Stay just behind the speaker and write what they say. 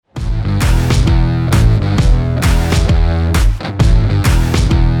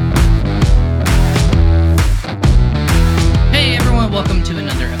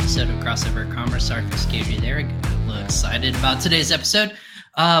today's episode.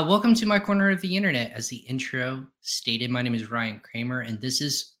 Welcome to my corner of the internet. As the intro stated, my name is Ryan Kramer, and this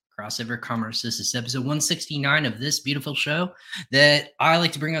is Crossover Commerce. This is episode 169 of this beautiful show that I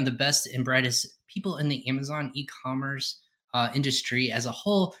like to bring on the best and brightest people in the Amazon e-commerce industry as a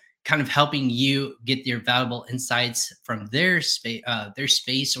whole, kind of helping you get your valuable insights from their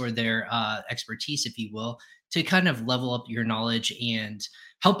space or their expertise, if you will, to kind of level up your knowledge and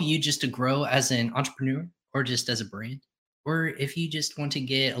help you just to grow as an entrepreneur or just as a brand. Or if you just want to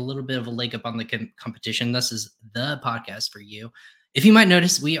get a little bit of a leg up on the competition, this is the podcast for you. If you might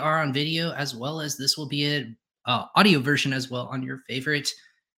notice, we are on video as well as this will be a audio version as well on your favorite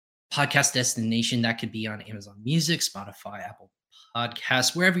podcast destination. That could be on Amazon Music, Spotify, Apple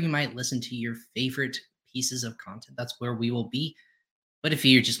Podcasts, wherever you might listen to your favorite pieces of content. That's where we will be. But if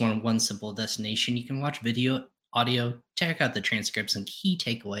you just want one simple destination, you can watch video, audio, check out the transcripts and key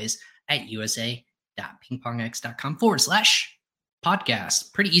takeaways at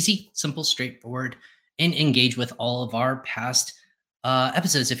usa.pingpongx.com/podcast. Pretty easy, simple, straightforward, and engage with all of our past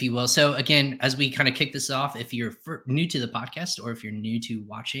episodes, if you will. So again, as we kind of kick this off, if you're new to the podcast or if you're new to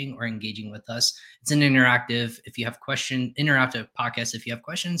watching or engaging with us, it's an interactive. If you have interactive podcast. If you have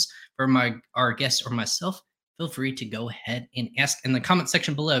questions for our guests or myself, feel free to go ahead and ask in the comment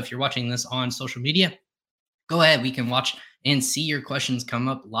section below. If you're watching this on social media, go ahead. We can watch and see your questions come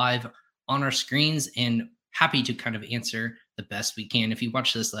up live on our screens, and happy to kind of answer the best we can. If you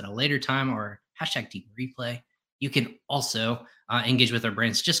watch this at a later time or hashtag deep replay, you can also engage with our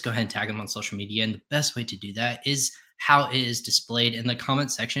brands. Just go ahead and tag them on social media. And the best way to do that is how it is displayed in the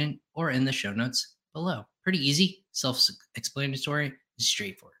comment section or in the show notes below. Pretty easy, self-explanatory,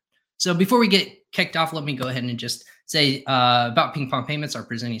 straightforward. So before we get kicked off, let me go ahead and just say about Ping Pong Payments, our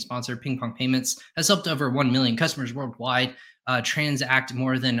presenting sponsor. Ping Pong Payments has helped over 1 million customers worldwide transact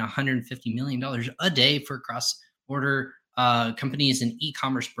more than $150 million a day for cross-border companies and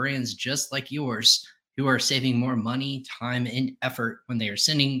e-commerce brands just like yours, who are saving more money, time, and effort when they are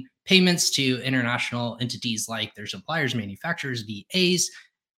sending payments to international entities like their suppliers, manufacturers, VAs,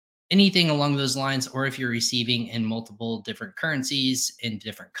 anything along those lines. Or if you're receiving in multiple different currencies in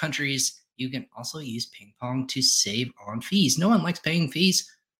different countries, you can also use Ping Pong to save on fees. No one likes paying fees.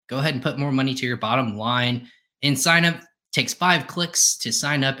 Go ahead and put more money to your bottom line and sign up. Takes 5 clicks to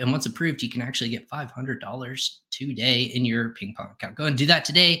sign up, and once approved, you can actually get $500 today in your Ping Pong account. Go ahead and do that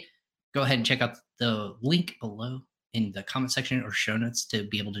today. Go ahead and check out the link below in the comment section or show notes to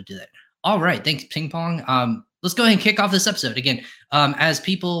be able to do that. All right, thanks, Ping Pong. Let's go ahead and kick off this episode. Again, as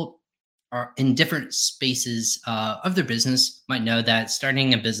people are in different spaces of their business might know that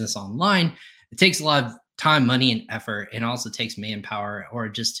starting a business online, it takes a lot of time, money, and effort, and also takes manpower or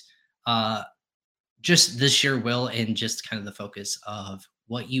just the sheer will and just kind of the focus of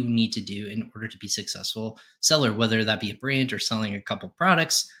what you need to do in order to be successful seller, whether that be a brand or selling a couple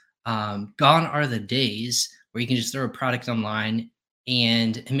products. Gone are the days where you can just throw a product online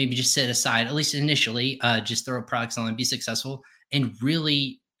and maybe just set aside, at least initially, just throw products online, be successful, and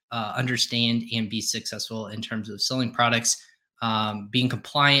really understand and be successful in terms of selling products, being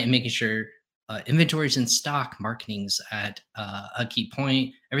compliant and making sure inventory's in stock, marketing's at a key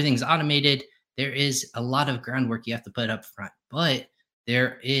point, everything's automated. There is a lot of groundwork you have to put up front, but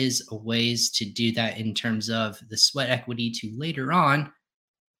there is ways to do that in terms of the sweat equity to later on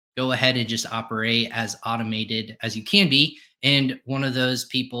go ahead and just operate as automated as you can be. And one of those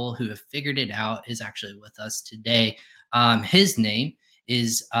people who have figured it out is actually with us today. His name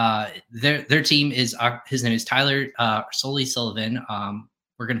is their team is his name is Tyler Solly Sullivan.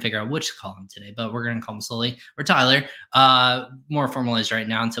 We're going to figure out which to call him today, but we're going to call him Sully or Tyler, more formalized right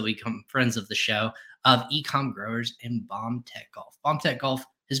now until we become friends of the show, of Ecom Growers and Bomb Tech Golf. Bomb Tech Golf,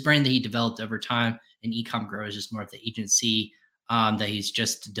 his brand that he developed over time, and Ecom Growers is more of the agency that he's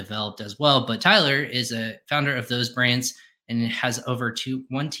just developed as well. But Tyler is a founder of those brands and has over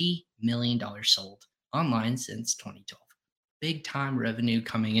 $20 million sold online since 2012. Big time revenue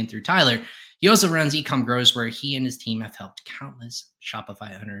coming in through Tyler. He also runs Ecom Growers, where he and his team have helped countless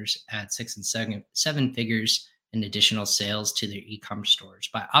Shopify owners add 6 and 7 figures in additional sales to their e-commerce stores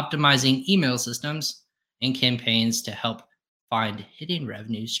by optimizing email systems and campaigns to help find hidden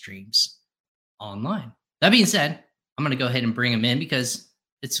revenue streams online. That being said, I'm going to go ahead and bring him in because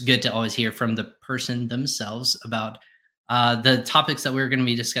it's good to always hear from the person themselves about the topics that we're going to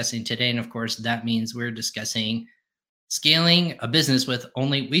be discussing today. And of course, that means we're discussing scaling a business with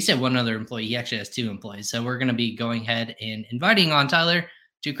only, we said one other employee. He actually has 2 employees. So we're going to be going ahead and inviting on Tyler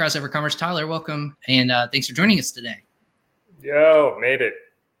to Crossover Commerce. Tyler, welcome. And thanks for joining us today. Yo, made it.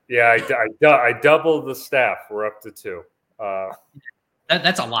 Yeah, I doubled the staff. We're up to 2.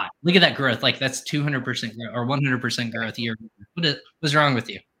 That's a lot. Look at that growth. Like that's 200% growth or 100% growth year. What's wrong with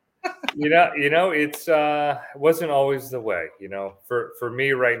you? It's wasn't always the way. For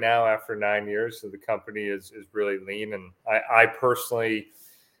me right now, after 9 years, so the company is really lean, and I personally,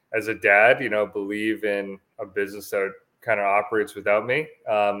 as a dad, believe in a business that kind of operates without me.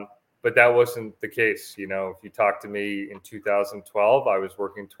 But that wasn't the case. If you talk to me in 2012, I was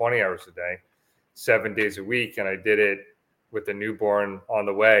working 20 hours a day, 7 days a week, and I did it with a newborn on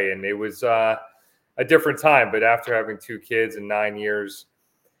the way, and it was a different time. But after having 2 kids in 9 years,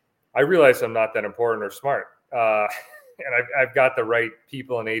 I realized I'm not that important or smart. And I've got the right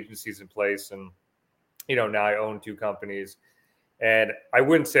people and agencies in place. And, now I own 2 companies. And I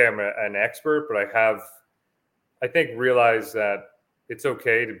wouldn't say I'm an expert, but I think, realized that it's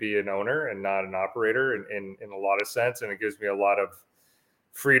okay to be an owner and not an operator in a lot of sense. And it gives me a lot of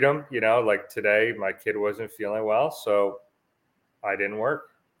freedom. Like today, my kid wasn't feeling well, so I didn't work.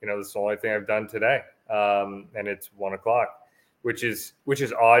 That's the only thing I've done today. And it's 1:00. Which is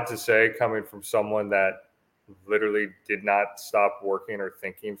odd to say coming from someone that literally did not stop working or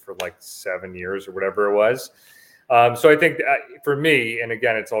thinking for like 7 years or whatever it was. So I think for me, and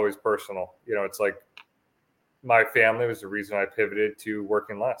again, it's always personal. It's like my family was the reason I pivoted to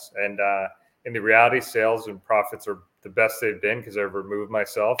working less. And in the reality, sales and profits are the best they've been because I've removed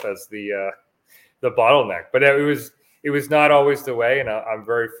myself as the bottleneck. But it was not always the way, and I'm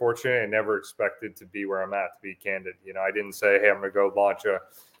very fortunate and never expected to be where I'm at, to be candid. I didn't say, hey, I'm going to go launch a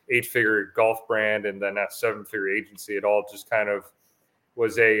 8-figure golf brand and then a 7-figure agency. It all just kind of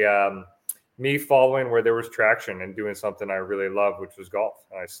was me following where there was traction and doing something I really love, which was golf,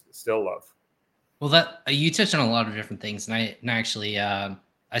 and I still love. Well, that you touched on a lot of different things, and I actually I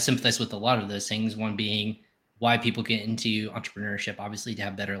sympathize with a lot of those things. One being why people get into entrepreneurship, obviously to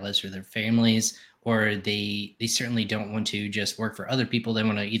have better lives for their families, or they certainly don't want to just work for other people. They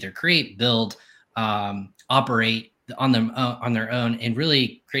want to either create, build, operate on their own, and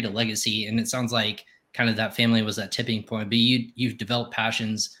really create a legacy. And it sounds like kind of that family was that tipping point. But you've developed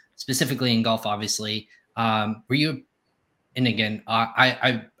passions specifically in golf, obviously. Were you? And again,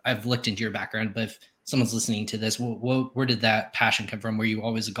 I've looked into your background, but if someone's listening to this, where did that passion come from? Were you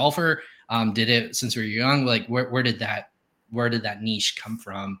always a golfer? Did it since you were young? Like where did that niche come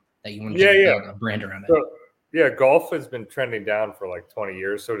from that you wanted to build a brand around it? So, golf has been trending down for like 20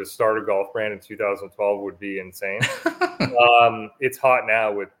 years. So to start a golf brand in 2012 would be insane. It's hot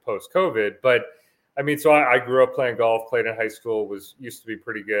now with post-COVID, but I mean, so I grew up playing golf, played in high school, used to be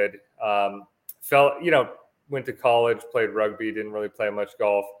pretty good. Went to college, played rugby, didn't really play much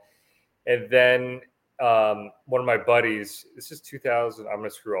golf. And then one of my buddies, this is 2000, I'm going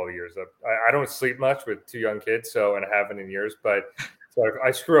to screw all the years up. I don't sleep much with 2 young kids, and I haven't in years, but so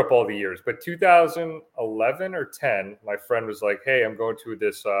I screw up all the years. But 2011 or 10, my friend was like, hey, I'm going to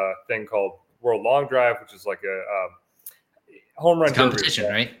this thing called World Long Drive, which is like a home run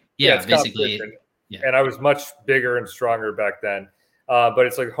competition, right? Yeah, basically. Yeah. And I was much bigger and stronger back then. But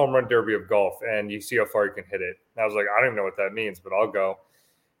it's like home run derby of golf, and you see how far you can hit it. And I was like, I don't even know what that means, but I'll go.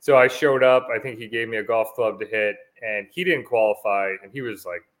 So I showed up. I think he gave me a golf club to hit, and he didn't qualify. And he was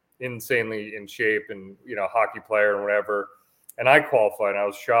like insanely in shape and, hockey player and whatever. And I qualified, and I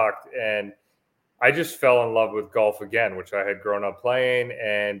was shocked. And I just fell in love with golf again, which I had grown up playing.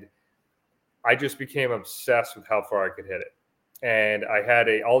 And I just became obsessed with how far I could hit it. And I had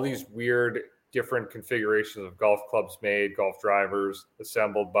all these weird different configurations of golf clubs made, golf drivers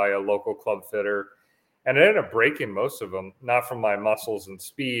assembled by a local club fitter. And I ended up breaking most of them, not from my muscles and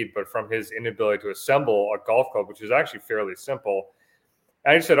speed, but from his inability to assemble a golf club, which is actually fairly simple.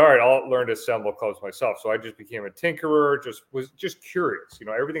 And I just said, all right, I'll learn to assemble clubs myself. So I just became a tinkerer, was just curious.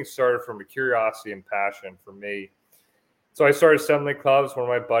 Everything started from a curiosity and passion for me. So I started assembling clubs. One of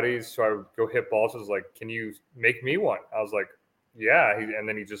my buddies, so I would go hit balls, was like, can you make me one? I was like, yeah. And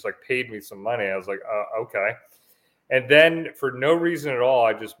then he just like paid me some money. I was like, okay. And then for no reason at all,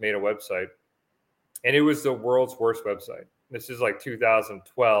 I just made a website, and it was the world's worst website. This is like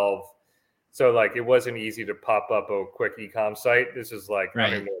 2012. So like, it wasn't easy to pop up a quick e-com site. This is like,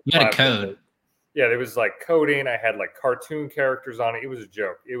 right. You had a code. Yeah. There was like coding. I had like cartoon characters on it. It was a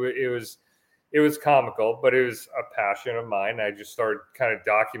joke. It was comical, but it was a passion of mine. I just started kind of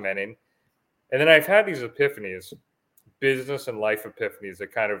documenting. And then I've had these epiphanies, business and life epiphanies,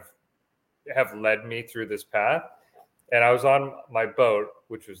 that kind of have led me through this path. And I was on my boat,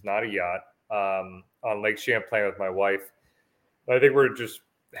 which was not a yacht, on Lake Champlain with my wife. I think we're just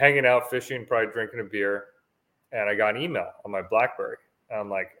hanging out, fishing, probably drinking a beer. And I got an email on my BlackBerry. And I'm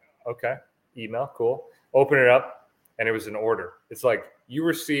like, okay, email, cool. Open it up, and it was an order. It's like, you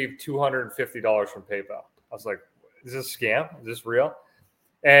received $250 from PayPal. I was like, is this a scam? Is this real?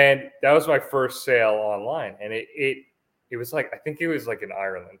 And that was my first sale online. And it was like, I think it was like in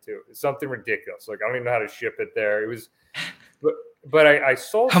Ireland too. It's something ridiculous. Like, I don't even know how to ship it there. It was, but I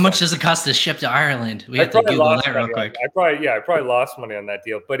sold. How much does it cost to ship to Ireland? We have to Google that real quick. I probably lost money on that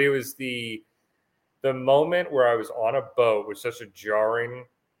deal, but it was the moment where I was on a boat was such a jarring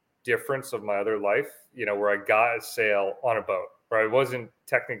difference of my other life, where I got a sale on a boat, where I wasn't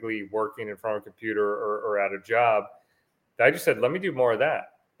technically working in front of a computer or at a job. I just said, let me do more of that.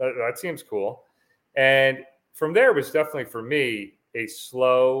 That seems cool. And from there, it was definitely for me a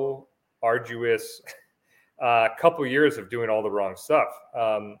slow, arduous couple years of doing all the wrong stuff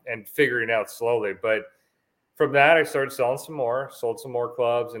and figuring out slowly. But from that, I started selling some more, sold some more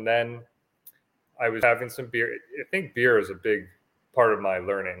clubs, and then I was having some beer. I think beer is a big part of my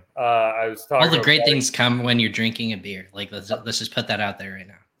learning. I was talking. All the great things come when you're drinking a beer. Like let's just put that out there right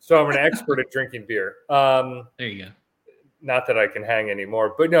now. So I'm an expert at drinking beer. There you go. Not that I can hang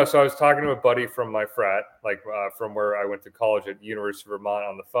anymore, but no. So I was talking to a buddy from my frat, from where I went to college at University of Vermont,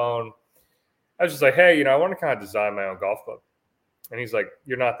 on the phone. I was just like, hey, I want to kind of design my own golf club. And he's like,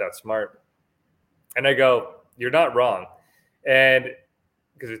 you're not that smart. And I go, you're not wrong. And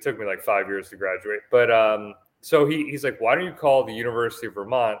because it took me like 5 years to graduate. But so he's like, why don't you call the University of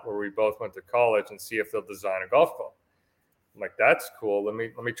Vermont, where we both went to college, and see if they'll design a golf club? I'm like, that's cool. Let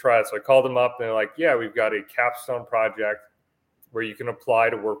me try it. So I called them up, and they're like, yeah, we've got a capstone project where you can apply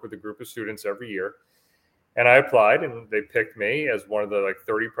to work with a group of students every year. And I applied, and they picked me as one of the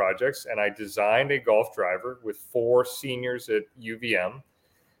 30 projects. And I designed a golf driver with 4 seniors at UVM.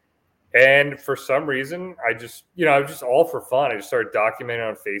 And for some reason, I just, I was just all for fun. I just started documenting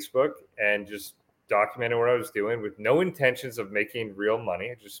on Facebook and just documenting what I was doing with no intentions of making real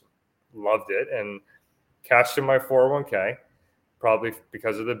money. I just loved it and cashed in my 401k, probably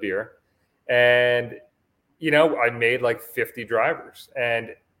because of the beer. And, I made like 50 drivers.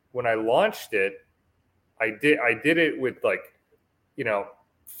 And when I launched it, I did it with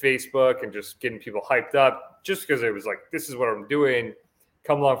Facebook and just getting people hyped up, just because it was like, this is what I'm doing.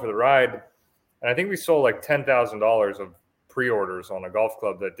 Come along for the ride. And I think we sold like $10,000 of pre-orders on a golf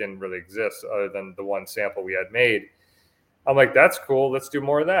club that didn't really exist other than the one sample we had made. I'm like, that's cool. Let's do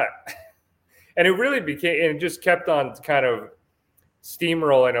more of that. And it really became, and it just kept on kind of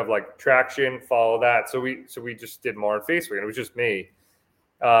steamrolling of like traction, follow that. So we just did more on Facebook, and it was just me.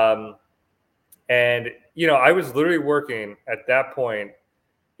 And, I was literally working at that point,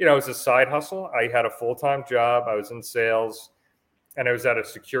 it was a side hustle. I had a full-time job. I was in sales, and I was at a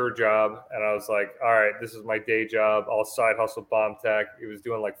secure job. And I was like, all right, this is my day job. I'll side hustle BombTech. It was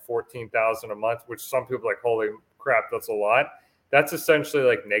doing like $14,000 a month, which some people are like, holy crap, that's a lot. That's essentially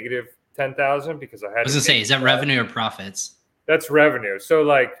like negative 10,000 because I had. I was gonna say, is that revenue or profits? That's revenue. So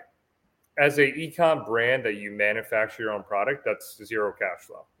like, as a e-com brand that you manufacture your own product, that's zero cash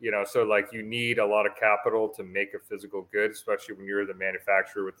flow. So like you need a lot of capital to make a physical good, especially when you're the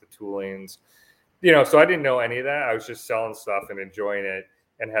manufacturer with the toolings. So I didn't know any of that. I was just selling stuff and enjoying it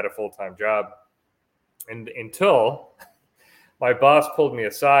and had a full-time job. And until my boss pulled me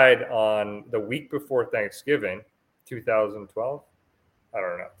aside on the week before Thanksgiving, 2012, I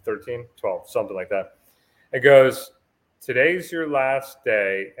don't know, 13, 12, something like that. It goes, today's your last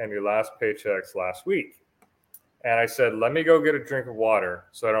day and your last paycheck's last week. And I said, let me go get a drink of water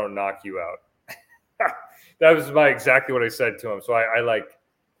so I don't knock you out. That was exactly what I said to him. So I like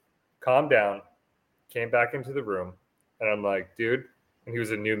calmed down, came back into the room, and I'm like, dude, and he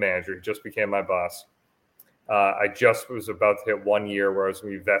was a new manager. He just became my boss. I just was about to hit 1 year where I was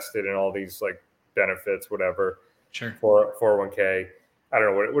going to be vested in all these like benefits, whatever. Sure. For 401k. I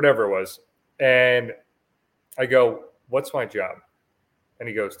don't know, whatever it was. And I go, what's my job? And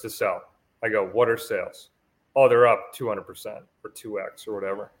he goes, to sell. I go, what are sales? Oh, they're up 200% or 2x or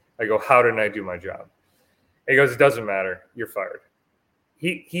whatever. I go, how didn't I do my job? And he goes, it doesn't matter. You're fired.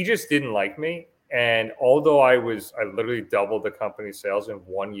 He just didn't like me. And although I literally doubled the company sales in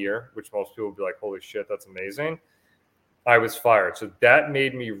 1 year, which most people would be like, holy shit, that's amazing. I was fired. So that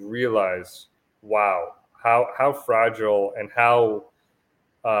made me realize, wow, how fragile and how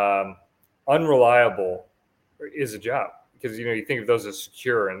unreliable is a job. Because, you think of those as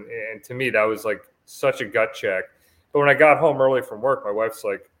secure. And to me, that was like such a gut check. But when I got home early from work, my wife's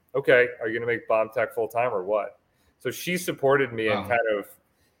like, okay, are you going to make BombTech full time or what? So she supported me. Wow. And kind of,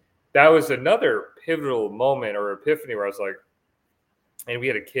 that was another pivotal moment or epiphany where I was like, and we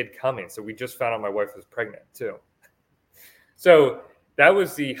had a kid coming. So we just found out my wife was pregnant too. So that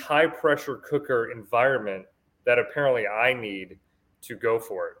was the high pressure cooker environment that apparently I need to go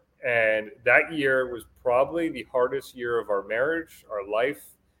for it. And that year was probably the hardest year of our marriage, our life,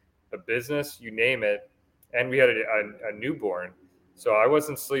 the business, you name it. And we had a newborn. So I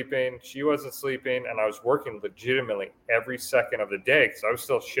wasn't sleeping, she wasn't sleeping, and I was working legitimately every second of the day because I was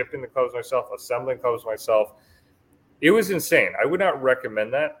still shipping the clothes myself, assembling clothes myself. It was insane. I would not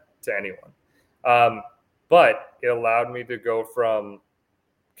recommend that to anyone. But it allowed me to go from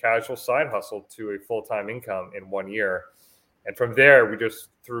casual side hustle to a full-time income in 1 year. And from there, we just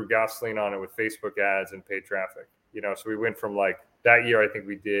threw gasoline on it with Facebook ads and paid traffic. So we went from like that year, I think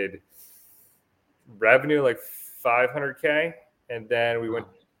we did revenue like 500K. And then we went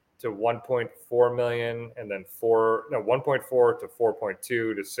to 1.4 million and then 1.4 to 4.2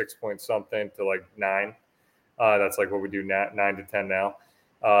 to 6 point something to like 9. That's like what we do now, 9 to 10 now.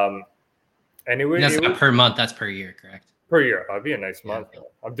 And that's not per month. That's per year, correct? Per year. That'd be a nice month.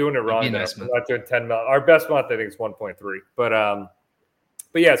 I'm doing it wrong. Nice I'm not doing 10 million. Our best month, I think, is 1.3.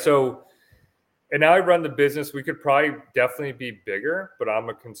 But yeah, so, and now I run the business. We could probably definitely be bigger, but I'm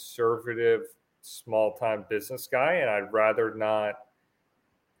a conservative, small-time business guy, and I'd rather not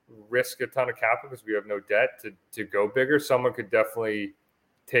risk a ton of capital because we have no debt to go bigger. Someone could definitely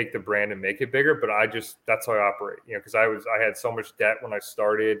take the brand and make it bigger, but that's how I operate, because I had so much debt when I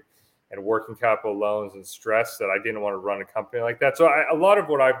started and working capital loans and stress that I didn't want to run a company like that. So a lot of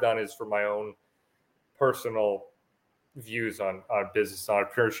what I've done is for my own personal views on business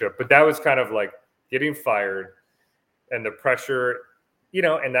entrepreneurship, but that was kind of like getting fired and the pressure,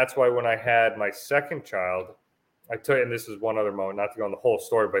 and that's why when I had my second child, and this is one other moment, not to go on the whole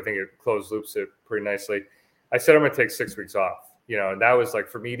story, but I think it closed loops it pretty nicely. I said, I'm going to take 6 weeks off, and that was like,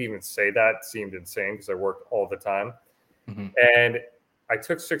 for me to even say that seemed insane because I worked all the time. Mm-hmm. And I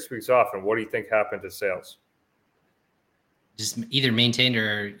took 6 weeks off. And what do you think happened to sales? Just either maintained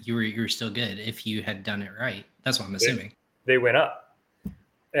or you were still good if you had done it right. That's what I'm assuming. They went up.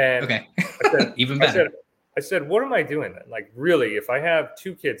 And okay. Even better. I said, what am I doing then? Like, really, if I have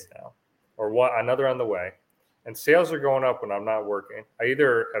 2 kids now or another on the way and sales are going up when I'm not working, I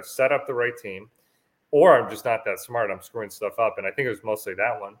either have set up the right team or I'm just not that smart. I'm screwing stuff up. And I think it was mostly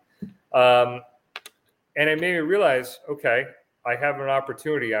that one. And it made me realize, okay, I have an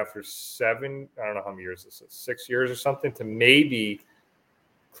opportunity after I don't know how many years this is, 6 years or something, to maybe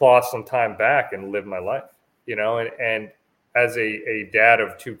claw some time back and live my life, and as a dad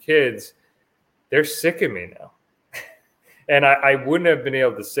of 2 kids, they're sick of me now. And I wouldn't have been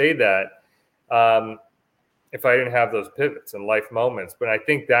able to say that if I didn't have those pivots and life moments. But I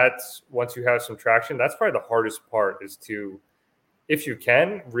think that's, once you have some traction, that's probably the hardest part, is to, if you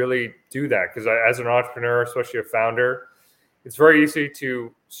can, really do that. Because as an entrepreneur, especially a founder, it's very easy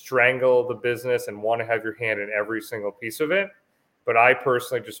to strangle the business and want to have your hand in every single piece of it. But I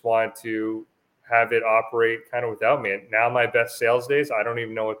personally just wanted to have it operate kind of without me. And now my best sales days, I don't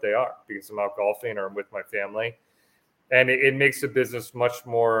even know what they are because I'm out golfing or I'm with my family. And it makes the business much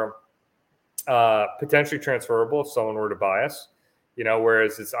more potentially transferable if someone were to buy us,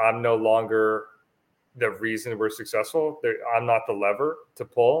 whereas I'm no longer the reason we're successful. I'm not the lever to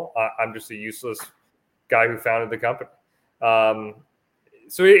pull. I'm just a useless guy who founded the company.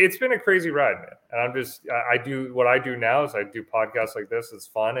 So it's been a crazy ride, man. And I do what I do now is I do podcasts like this. It's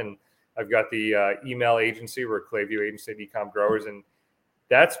fun. And I've got the email agency, we're Klaviyo Agency at Ecom Growers. And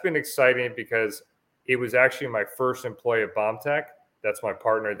that's been exciting because it was actually my first employee at BombTech. That's my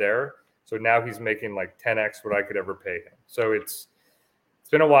partner there. So now he's making like 10x what I could ever pay him. So it's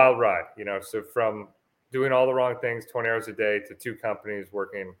been a wild ride, so from doing all the wrong things, 20 hours a day, to 2 companies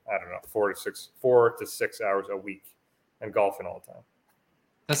working, 4 to 6 hours a week and golfing all the time.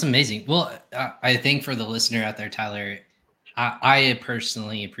 That's amazing. Well, I think for the listener out there, Tyler, I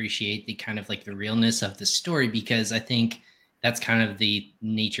personally appreciate the kind of like the realness of the story, because I think that's kind of the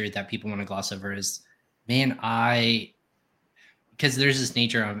nature that people want to gloss over is, man, because there's this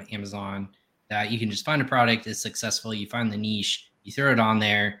nature on Amazon that you can just find a product, it's successful, you find the niche, you throw it on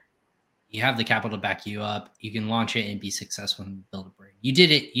there, you have the capital to back you up, you can launch it and be successful and build a brand. You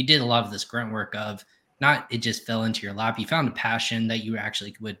did a lot of this grunt work of, not it just fell into your lap. You found a passion that you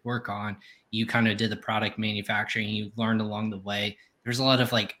actually would work on. You kind of did the product manufacturing. You learned along the way. There's a lot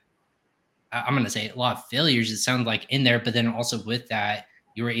of I'm going to say a lot of failures, it sounds like, in there. But then also with that,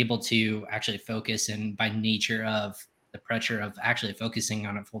 you were able to actually focus, and by nature of the pressure of actually focusing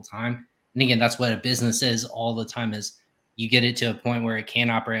on it full time. And again, that's what a business is all the time, is you get it to a point where it can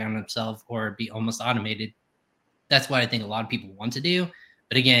operate on itself or be almost automated. That's what I think a lot of people want to do.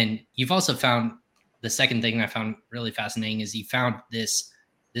 But again, you've also found, the second thing I found really fascinating is you found this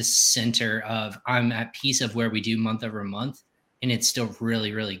center of, I'm at peace of where we do month over month, and it's still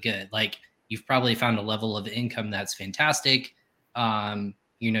really, really good. Like, you've probably found a level of income that's fantastic.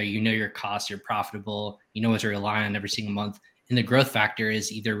 You know your costs, you're profitable, you know what to rely on every single month. And the growth factor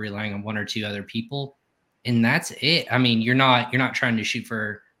is either relying on 1 or 2 other people and that's it. I mean, you're not trying to shoot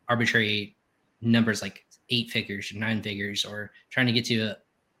for arbitrary numbers like 8 figures, 9 figures, or trying to get to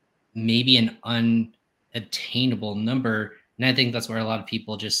maybe an unobtainable number. And I think that's where a lot of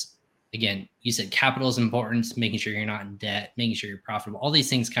people just, again, you said capital is important, making sure you're not in debt, making sure you're profitable. All these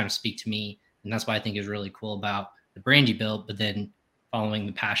things kind of speak to me. And that's why I think is really cool about the brand you built, but then following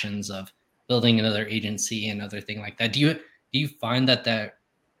the passions of building another agency and other thing like that. Do you find that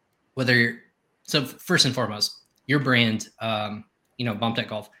whether you're, so first and foremost, your brand, Bomb Tech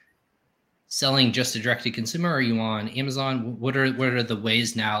Golf, selling just to direct to consumer? Are you on Amazon? What are the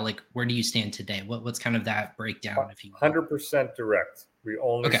ways now? Like, where do you stand today? What's kind of that breakdown, if you will? 100% direct. We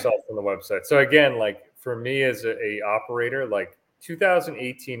only sell from the website. So again, like for me as a operator, like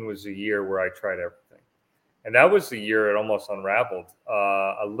 2018 was a year where I tried everything. And that was the year it almost unraveled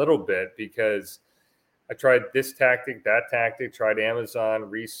a little bit, because I tried this tactic, that tactic, tried Amazon,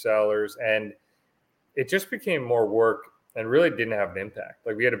 resellers, and it just became more work and really didn't have an impact.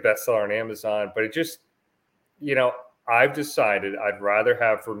 Like we had a bestseller on Amazon, but it just, I've decided I'd rather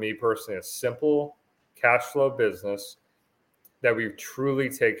have, for me personally, a simple cash flow business that we truly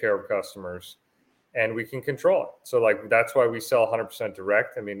take care of customers and we can control it. So like, that's why we sell 100%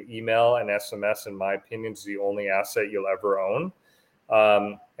 direct. I mean, email and SMS, in my opinion, is the only asset you'll ever own.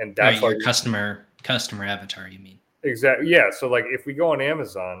 And that's why your customer avatar, you mean? Exactly. Yeah. So like if we go on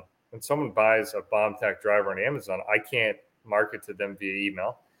Amazon and someone buys a Bomb Tech driver on Amazon, I can't market to them via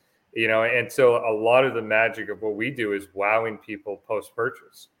email, and so a lot of the magic of what we do is wowing people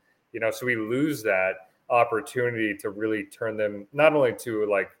post-purchase, so we lose that opportunity to really turn them not only to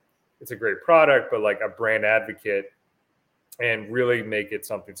like, it's a great product, but like a brand advocate and really make it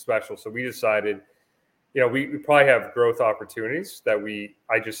something special. So we decided, we probably have growth opportunities that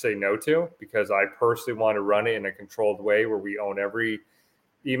I just say no to, because I personally want to run it in a controlled way where we own every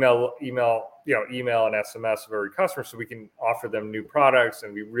email and SMS of every customer, so we can offer them new products.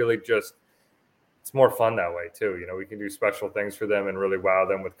 And we really just, it's more fun that way too. We can do special things for them and really wow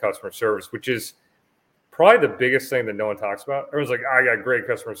them with customer service, which is probably the biggest thing that no one talks about. Everyone's like, I got great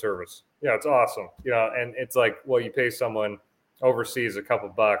customer service. It's awesome. And it's like, well, you pay someone overseas a couple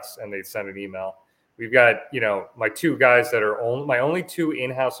bucks and they send an email. We've got, my 2 guys that are my only 2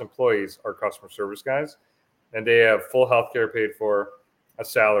 in-house employees are customer service guys, and they have full healthcare paid for, a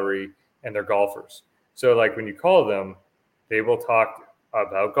salary, and they're golfers. So like when you call them, they will talk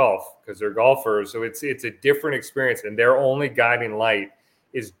about golf because they're golfers. So it's a different experience, and their only guiding light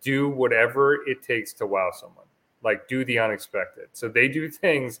is do whatever it takes to wow someone, like do the unexpected. So they do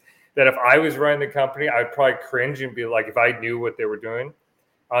things that if I was running the company, I'd probably cringe and be like, if I knew what they were doing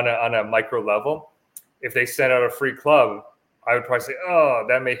on a micro level, if they sent out a free club, I would probably say, oh,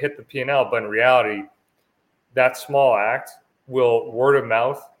 that may hit the P&L. But in reality, that small act will word of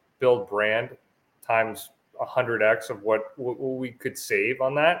mouth build brand times 100x of what we could save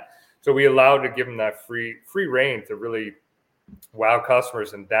on that. So we allowed to give them that free reign to really wow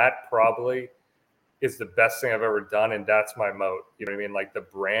customers. And that probably is the best thing I've ever done. And that's my moat. You know what I mean? Like the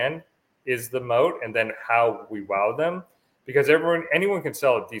brand is the moat, and then how we wow them, because anyone can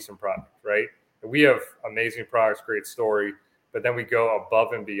sell a decent product, right? We have amazing products, great story, but then we go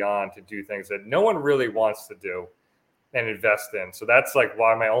above and beyond to do things that no one really wants to do and invest in. So that's like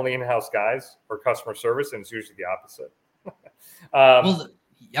why my only in-house guys are customer service, and it's usually the opposite. Well,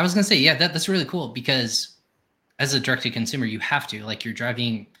 I was going to say, yeah, that's really cool, because as a direct-to-consumer, you have to, like, you're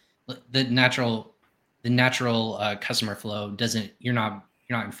driving the natural customer flow. You're not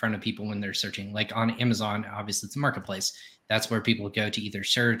in front of people when they're searching. Like on Amazon, obviously it's a marketplace. That's where people go to either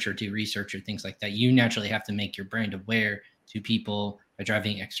search or do research or things like that. You naturally have to make your brand aware to people by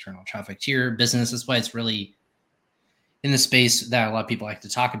driving external traffic to your business. That's why it's really in the space that a lot of people like to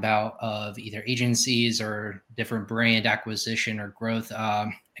talk about, of either agencies or different brand acquisition or growth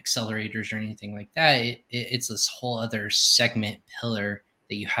accelerators or anything like that. It's this whole other segment pillar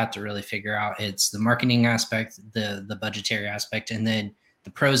that you have to really figure out. It's the marketing aspect, the budgetary aspect, and then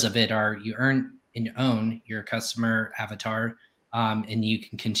the pros of it are you earn and own your customer avatar, and you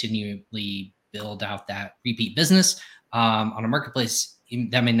can continually build out that repeat business. On a marketplace,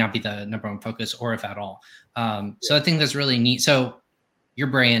 that may not be the number one focus, or if at all. So I think that's really neat. So your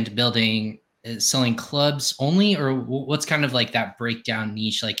brand building is selling clubs only, or what's kind of like that breakdown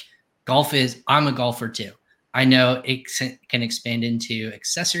niche? Like golf is, I'm a golfer too. I know it can expand into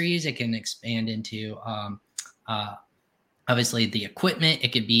accessories. It can expand into obviously the equipment.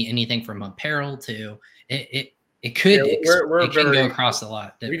 It could be anything from apparel to it can go across a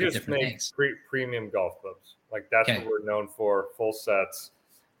lot of different things. Premium golf clubs. Like that's what we're known for. Full sets,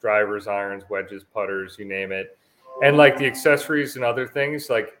 drivers, irons, wedges, putters, you name it. And like the accessories and other things,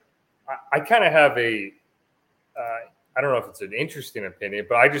 like I kind of have a I don't know if it's an interesting opinion,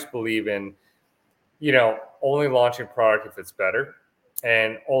 but I just believe in, only launching product if it's better,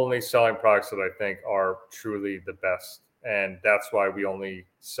 and only selling products that I think are truly the best. And that's why we only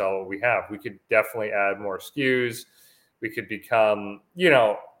sell what we have. We could definitely add more SKUs. We could become,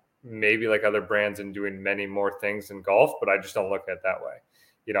 maybe like other brands and doing many more things in golf, but I just don't look at it that way.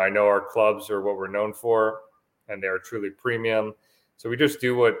 I know our clubs are what we're known for, and they are truly premium. So we just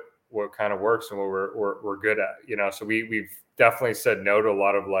do what kind of works and what we're good at. So we've definitely said no to a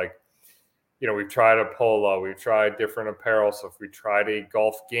lot of we've tried a polo, we've tried different apparel stuff, we tried a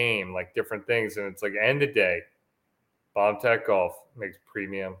golf game, like different things. And it's like, end of the day, BombTech Golf makes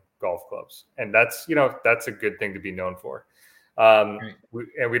premium golf clubs. And that's a good thing to be known for. Right.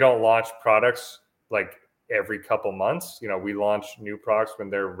 We don't launch products like every couple months. We launch new products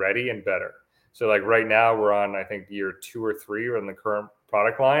when they're ready and better. So like right now we're on, I think, year 2 or 3 on the current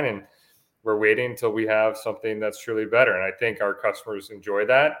product line, and we're waiting until we have something that's truly better. And I think our customers enjoy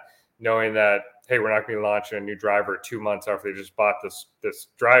that, knowing that, hey, we're not going to be launching a new driver 2 months after they just bought this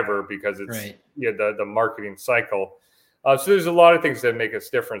driver, because it's right. The marketing cycle. So there's a lot of things that make us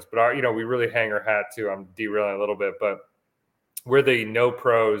different, but we really hang our hat too. I'm derailing a little bit, but we're the no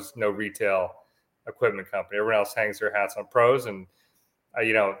pros, no retail equipment company. Everyone else hangs their hats on pros, and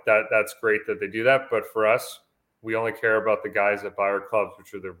that's great that they do that. But for us, we only care about the guys that buy our clubs,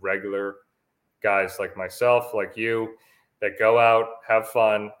 which are the regular guys like myself, like you, that go out, have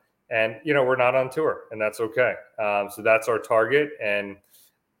fun, and we're not on tour, and that's okay. So that's our target, and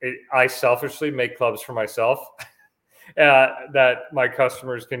I selfishly make clubs for myself that my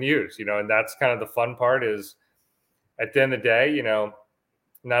customers can use. And that's kind of the fun part. Is at the end of the day,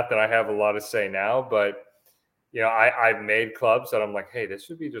 not that I have a lot to say now, but I've made clubs that I'm like, hey, this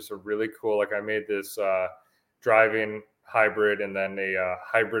would be just a really cool. Like I made this driving hybrid, and then a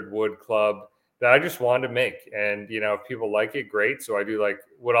hybrid wood club that I just wanted to make. And if people like it, great. So I do, like,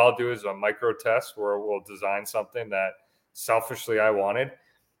 what I'll do is a micro test where we'll design something that selfishly I wanted,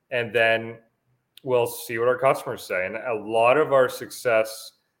 and then we'll see what our customers say. And a lot of our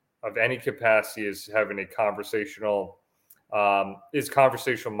success of any capacity is having a conversational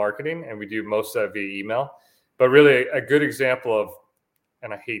marketing, and we do most of that via email. But really a good example of,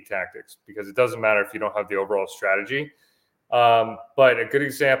 and I hate tactics because it doesn't matter if you don't have the overall strategy, but a good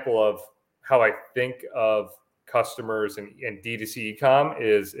example of how I think of customers and D2C e-com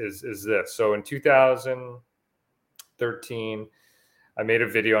is this. So in 2013, I made a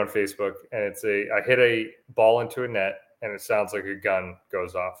video on Facebook, and I hit a ball into a net, and it sounds like a gun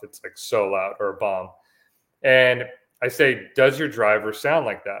goes off. It's like so loud, or a bomb. And I say, does your driver sound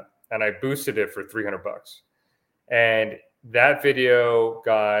like that? And I boosted it for $300. And that video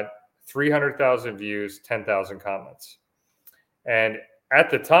got 300,000 views, 10,000 comments. And at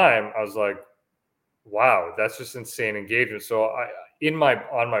the time, I was like, wow, that's just insane engagement. So on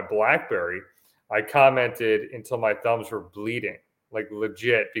my BlackBerry, I commented until my thumbs were bleeding, like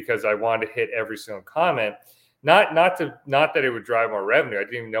legit, because I wanted to hit every single comment. Not that it would drive more revenue. I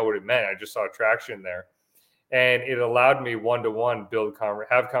didn't even know what it meant. I just saw traction there. And it allowed me one-to-one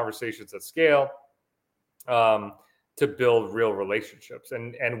have conversations at scale, to build real relationships.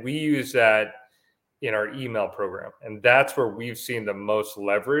 And we use that in our email program. And that's where we've seen the most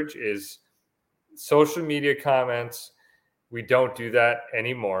leverage is social media comments. We don't do that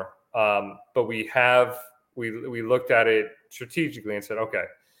anymore. But we looked at it strategically and said, okay,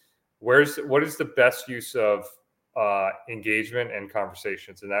 what is the best use of engagement and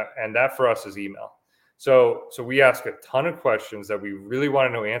conversations? And that for us is email. So we ask a ton of questions that we really want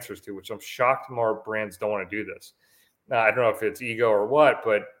to know answers to, which I'm shocked more brands don't want to do this. Now, I don't know if it's ego or what,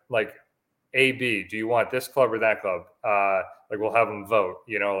 but like A, B, do you want this club or that club? Like we'll have them vote,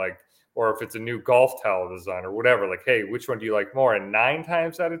 or if it's a new golf towel design or whatever, like, hey, which one do you like more? And 9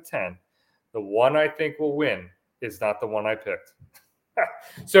 times out of 10, the one I think will win is not the one I picked.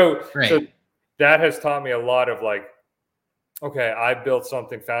 So that has taught me a lot of like, okay, I built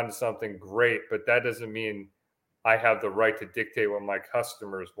something, founded something great, but that doesn't mean I have the right to dictate what my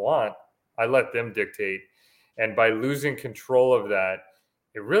customers want. I let them dictate. And by losing control of that,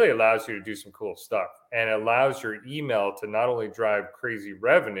 it really allows you to do some cool stuff, and it allows your email to not only drive crazy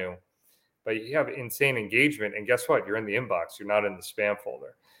revenue, but you have insane engagement. And guess what? You're in the inbox. You're not in the spam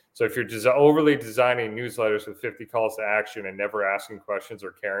folder. So if you're overly designing newsletters with 50 calls to action and never asking questions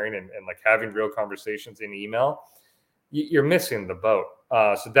or caring and like having real conversations in email, you're missing the boat.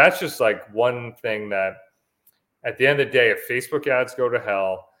 So that's just like one thing that at the end of the day, if Facebook ads go to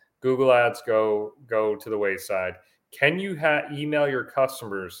hell, Google ads go to the wayside, can you email your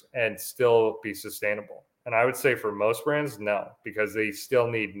customers and still be sustainable? And I would say for most brands, no, because they still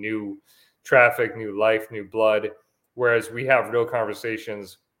need new traffic, new life, new blood. Whereas we have real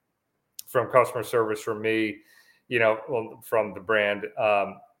conversations from customer service, from me, from the brand,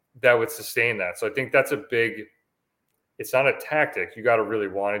 that would sustain that. So I think that's it's not a tactic. You got to really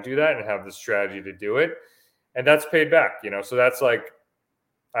want to do that and have the strategy to do it. And that's paid back, so that's like,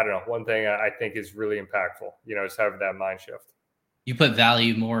 I don't know, one thing I think is really impactful, is having that mind shift. You put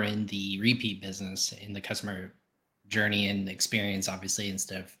value more in the repeat business, in the customer journey and the experience, obviously,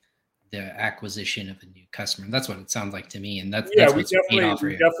 instead of the acquisition of a new customer. That's what it sounds like to me. And that's what's paid off for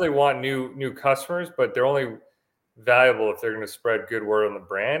you. We definitely want new customers, but they're only valuable if they're going to spread good word on the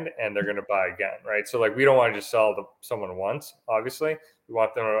brand and they're going to buy again, right? So like, we don't want to just sell to someone once, obviously. We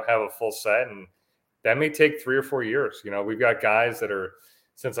want them to have a full set, and that may take 3 or 4 years. We've got guys that are,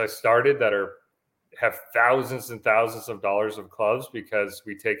 since I started, that have thousands and thousands of dollars of clubs because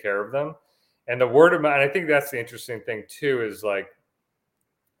we take care of them. And the word of mouth, and I think that's the interesting thing too, is like,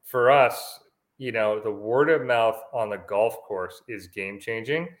 for us, the word of mouth on the golf course is game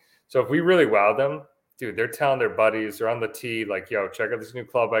changing. So if we really wow them, dude, they're telling their buddies, they're on the tee, like, yo, check out this new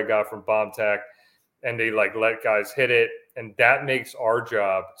club I got from BombTech. And they like let guys hit it. And that makes our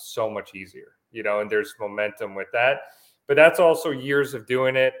job so much easier, and there's momentum with that. But that's also years of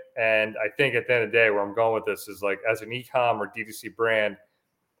doing it. And I think at the end of the day, where I'm going with this is like, as an e-com or D2C brand,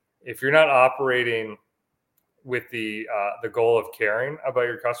 if you're not operating with the goal of caring about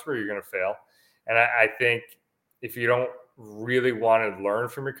your customer, you're going to fail. And I think if you don't really want to learn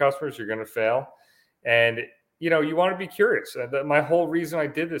from your customers, you're going to fail. And, you want to be curious. My whole reason I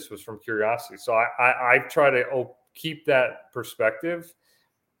did this was from curiosity. So I try to keep that perspective,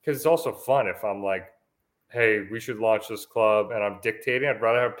 because it's also fun if I'm like, hey, we should launch this club, and I'm dictating. I'd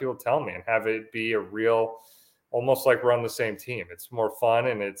rather have people tell me and have it be a real, almost like we're on the same team. It's more fun,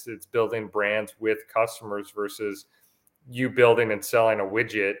 and it's building brands with customers versus you building and selling a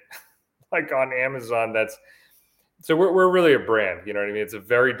widget like on Amazon. So we're really a brand, you know what I mean? It's a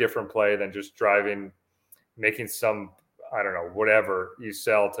very different play than just making some, I don't know, whatever you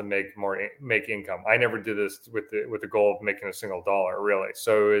sell to make income. I never did this with the goal of making a single dollar, really.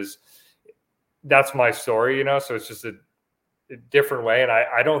 So that's my story, so it's just a different way. And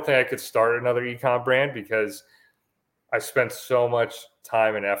I don't think I could start another e-com brand because I spent so much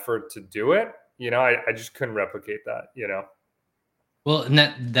time and effort to do it. I just couldn't replicate that, Well, and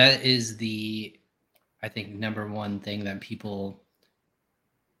that is I think, number one thing that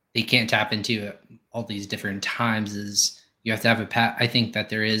they can't tap into at all these different times is you have to have I think that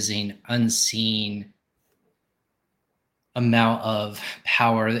there is an unseen amount of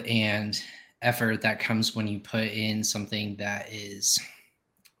power and effort that comes when you put in something that is,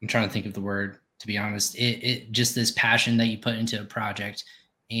 I'm trying to think of the word, to be honest, it just this passion that you put into a project.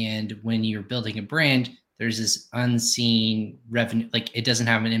 And when you're building a brand, there's this unseen revenue, like it doesn't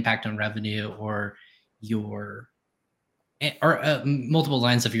have an impact on revenue or multiple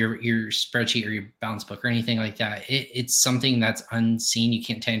lines of your spreadsheet or your balance book or anything like that. It's something that's unseen. You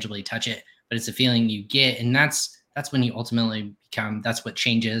can't tangibly touch it, but it's a feeling you get. And that's when you ultimately that's what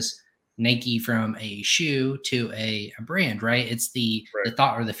changes Nike from a shoe to a brand, right? It's the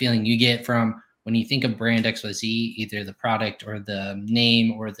thought or the feeling you get from when you think of brand XYZ, either the product or the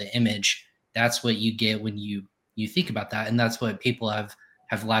name or the image. That's what you get when you think about that. And that's what people have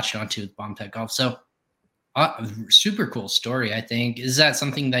latched onto with BombTech Golf. So super cool story, I think. Is that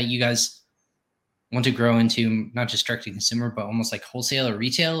something that you guys want to grow into, not just direct to consumer, but almost like wholesale or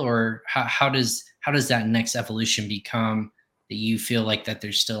retail? Or how does that next evolution become that you feel like that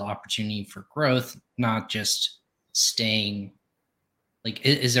there's still opportunity for growth, not just staying? Like,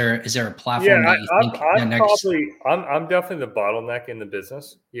 is there a platform that you think I'm definitely the bottleneck in the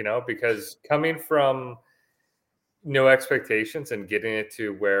business, because coming from no expectations and getting it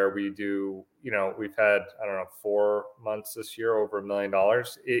to where we do, we've had, I don't know, 4 months this year, over $1 million.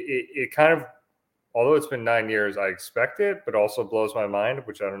 It kind of, although it's been 9 years, I expect it, but also blows my mind,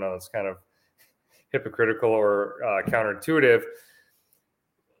 which I don't know, it's kind of hypocritical or counterintuitive.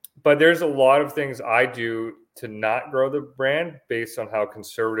 But there's a lot of things I do to not grow the brand based on how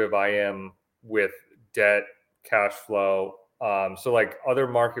conservative I am with debt, cash flow. So like other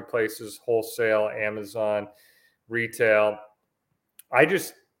marketplaces, wholesale, Amazon, retail, I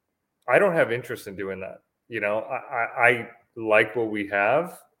don't have interest in doing that. I like what we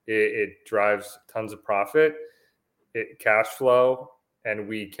have. It drives tons of profit, cash flow, and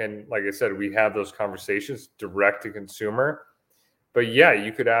we can, like I said, we have those conversations direct to consumer. But yeah,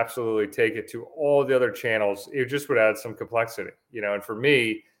 you could absolutely take it to all the other channels. It just would add some complexity, and for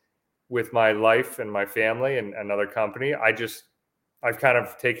me, with my life and my family and another company, I've kind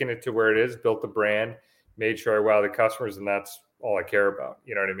of taken it to where it is, built the brand, made sure I wow the customers, and that's all I care about.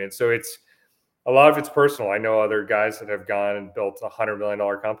 You know what I mean? So a lot of it's personal. I know other guys that have gone and built $100 million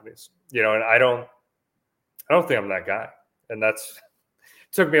companies, and I don't think I'm that guy. And it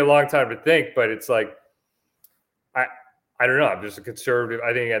took me a long time to think, but it's like, I don't know. I'm just a conservative.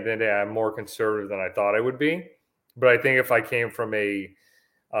 I think at the end of the day, I'm more conservative than I thought I would be. But I think if I came from a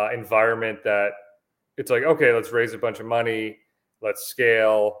environment that it's like, okay, let's raise a bunch of money, let's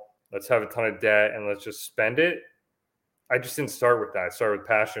scale, let's have a ton of debt, and let's just spend it. I just didn't start with that. I started with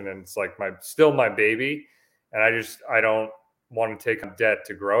passion, and it's like still my baby. And I don't want to take on debt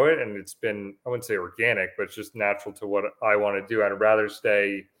to grow it. And it's been, I wouldn't say organic, but it's just natural to what I want to do. I'd rather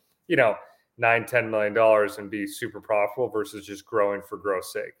stay, $9-10 million and be super profitable versus just growing for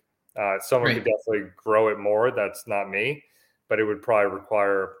growth's sake. Someone could definitely grow it more. That's not me, but it would probably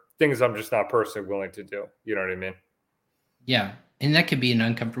require things I'm just not personally willing to do. You know what I mean? Yeah. And that could be an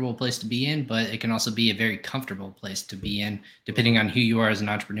uncomfortable place to be in, but it can also be a very comfortable place to be in, depending on who you are as an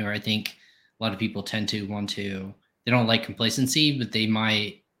entrepreneur. I think a lot of people tend to they don't like complacency, but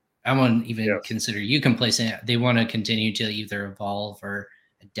I wouldn't even consider you complacent. They want to continue to either evolve or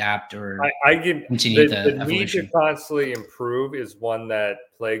adapt or continue the evolution. Need to constantly improve is one that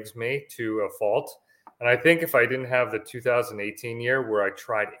plagues me to a fault. And I think if I didn't have the 2018 year where I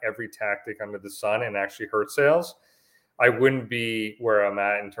tried every tactic under the sun and actually hurt sales, I wouldn't be where I'm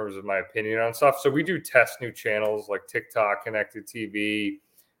at in terms of my opinion on stuff. So we do test new channels like TikTok, connected TV,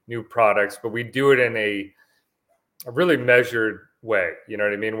 new products, but we do it in a really measured way. You know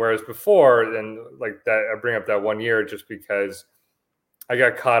what I mean? Whereas before, and like that, I bring up that 1 year just because I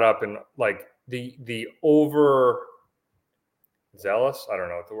got caught up in like the over zealous, I don't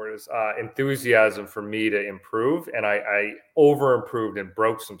know what the word is, enthusiasm for me to improve. And I over improved and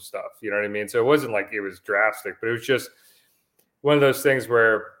broke some stuff. You know what I mean? So it wasn't like it was drastic, but it was just one of those things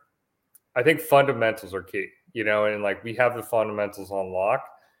where I think fundamentals are key, and like we have the fundamentals on lock.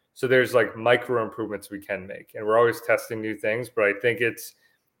 So there's like micro improvements we can make, and we're always testing new things. But I think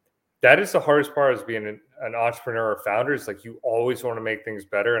that is the hardest part as being an entrepreneur or founder. Is like you always want to make things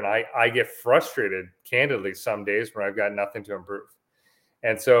better. And I get frustrated, candidly, some days when I've got nothing to improve.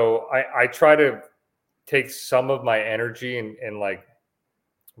 And so I try to take some of my energy and like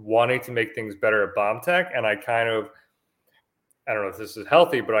wanting to make things better at BombTech. And I don't know if this is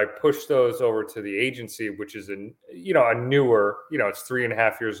healthy, but I push those over to the agency, which is a newer, it's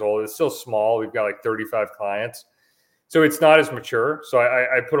 3.5 years old. It's still small. We've got like 35 clients. So it's not as mature. So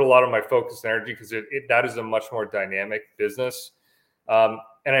I put a lot of my focus and energy because that is a much more dynamic business. And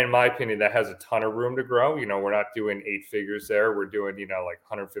in my opinion, that has a ton of room to grow. We're not doing 8 figures there. We're doing, like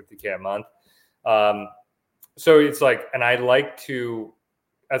 $150K a month. So it's like, and I like to,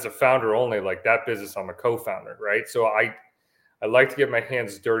 as a founder only, like that business, I'm a co-founder, right? So I like to get my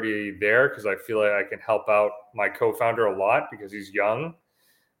hands dirty there because I feel like I can help out my co-founder a lot because he's young.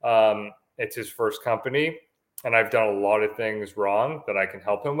 It's his first company. And I've done a lot of things wrong that I can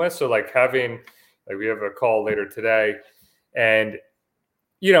help him with. So like we have a call later today and,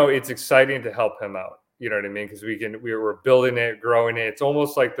 it's exciting to help him out. You know what I mean? Because we're building it, growing it. It's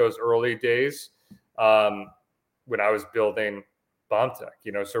almost like those early days when I was building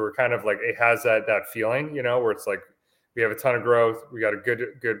BombTech, so we're kind of like, it has that feeling, where it's like, we have a ton of growth. We got a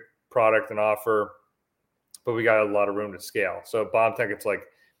good product and offer, but we got a lot of room to scale. So BombTech, it's like,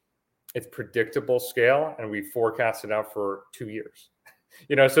 it's predictable scale, and we forecast it out for 2 years.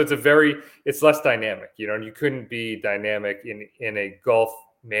 So it's less dynamic, and you couldn't be dynamic in a golf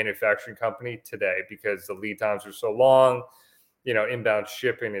manufacturing company today because the lead times are so long. Inbound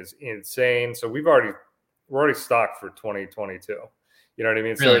shipping is insane. So we're already stocked for 2022. You know what I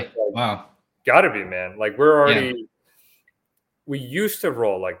mean? Really? So it's like, wow, gotta be, man. Like we're already. We used to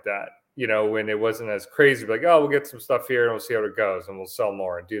roll like that, when it wasn't as crazy, like, oh, we'll get some stuff here and we'll see how it goes and we'll sell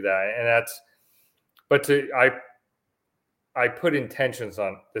more and do that. And I put intentions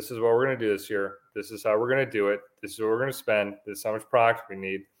on, this is what we're going to do this year. This is how we're going to do it. This is what we're going to spend. This is how much product we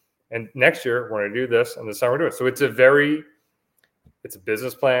need. And next year we're going to do this and this is how we're doing it. So it's a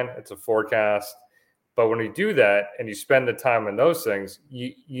business plan. It's a forecast. But when you do that and you spend the time on those things,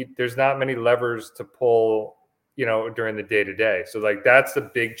 there's not many levers to pull during the day-to-day. So like, that's the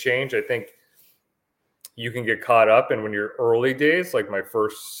big change. I think you can get caught up. And when you're early days, like my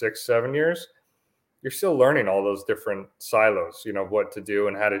first 6-7 years, you're still learning all those different silos, what to do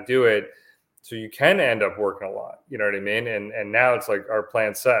and how to do it. So you can end up working a lot, you know what I mean? And now it's like our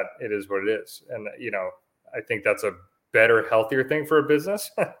plan set, it is what it is. And, I think that's a better, healthier thing for a business,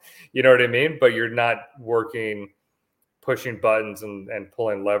 you know what I mean? But you're not pushing buttons and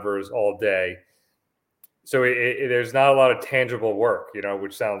pulling levers all day. So there's not a lot of tangible work,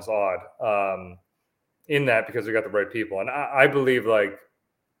 which sounds odd in that because we got the right people. And I believe like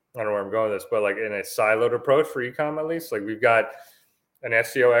I don't know where I'm going with this, but like in a siloed approach for ecom, at least, like we've got an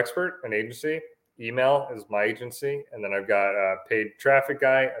SEO expert, an agency, email is my agency. And then I've got a paid traffic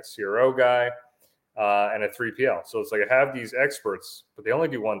guy, a CRO guy, and a 3PL. So it's like I have these experts, but they only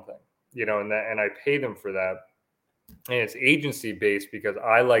do one thing, you know, and I pay them for that. And it's agency based because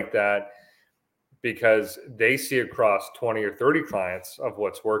I like that, because they see across 20 or 30 clients of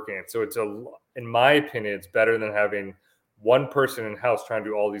what's working. So in my opinion, it's better than having one person in house trying to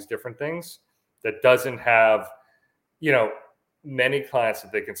do all these different things that doesn't have, you know, many clients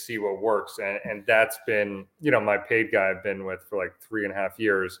that they can see what works. And that's been, you know, my paid guy I've been with for like 3.5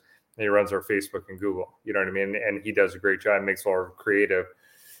 years. And he runs our Facebook and Google, you know what I mean? And he does a great job, makes all our creative.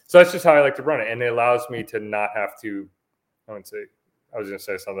 So that's just how I like to run it. And it allows me to not have to, I was going to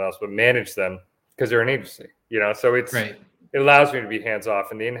say something else, but manage them because they're an agency, you know? So it's, right. It allows me to be hands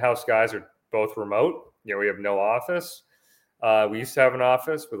off. And the in-house guys are both remote. You know, we have no office. We used to have an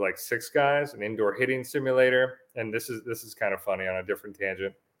office with like 6 guys, an indoor hitting simulator. And this is kind of funny on a different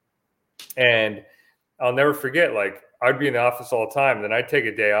tangent. And I'll never forget, like I'd be in the office all the time. Then I'd take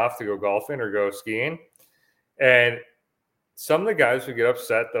a day off to go golfing or go skiing. And some of the guys would get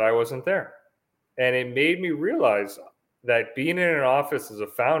upset that I wasn't there. And it made me realize that being in an office as a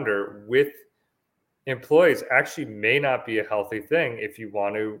founder with employees actually may not be a healthy thing if you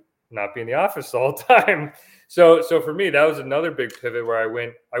want to not be in the office all the time. So for me, that was another big pivot where I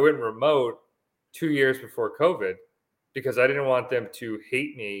went remote 2 years before COVID because I didn't want them to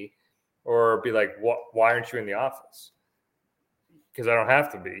hate me or be like, why aren't you in the office? Because I don't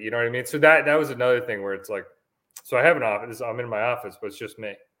have to be, you know what I mean? So that was another thing where it's like, so I have an office, I'm in my office, but it's just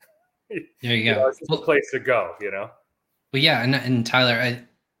me. There you go. Know, it's just a place to go, you know? Well, yeah. And Tyler,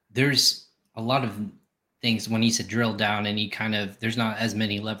 there's a lot of things when you said drill down and you there's not as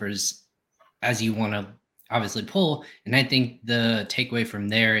many levers as you want to obviously pull. And I think the takeaway from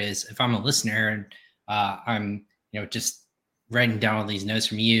there is if I'm a listener and I'm, you know, just writing down all these notes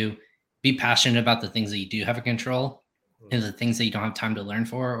from you, be passionate about the things that you do have a control and the things that you don't have time to learn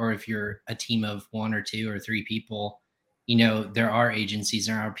for. Or if you're a team of 1 or 2 or 3 people, you know, there are agencies,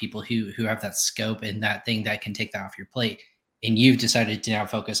 there are people who have that scope and that thing that can take that off your plate. And you've decided to now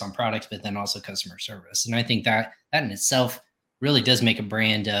focus on products, but then also customer service. And I think that in itself really does make a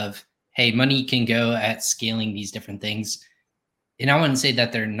brand of, hey, money can go at scaling these different things. And I wouldn't say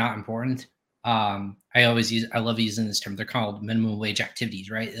that they're not important. I love using this term. They're called minimum wage activities,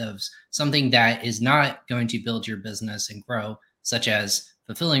 right? Of something that is not going to build your business and grow, such as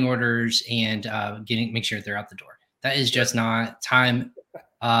fulfilling orders and make sure they're out the door. That is just not time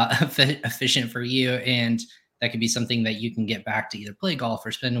efficient for you. And that could be something that you can get back to either play golf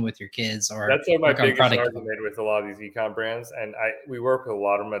or spend with your kids or that's like my biggest argument with a lot of these e-com brands. And we work with a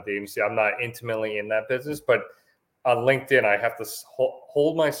lot of them at the agency. I'm not intimately in that business, but on LinkedIn, I have to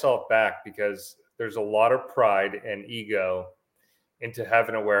hold myself back because there's a lot of pride and ego into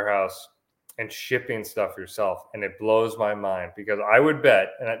having a warehouse and shipping stuff yourself. And it blows my mind because I would bet,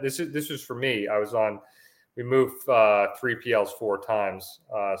 and this was for me, we moved 3PLs 4 times.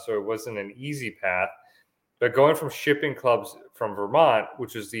 So it wasn't an easy path. But going from shipping clubs from Vermont,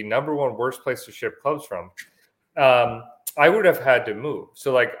 which is the #1 worst place to ship clubs from, I would have had to move.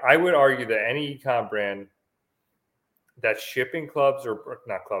 So like I would argue that any e-com brand that's shipping clubs or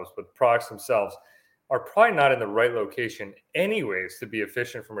not clubs, but products themselves are probably not in the right location anyways to be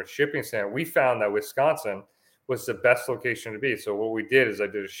efficient from a shipping standpoint. We found that Wisconsin was the best location to be. So what we did is I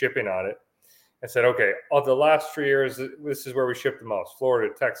did a shipping audit and said, okay, of the last 3 years, this is where we shipped the most: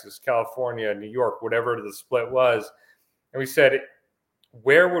 Florida, Texas, California, New York, whatever the split was. And we said,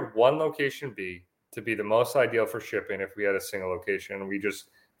 where would one location be to be the most ideal for shipping if we had a single location? And we just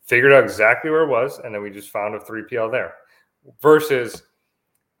figured out exactly where it was. And then we just found a 3PL there. Versus,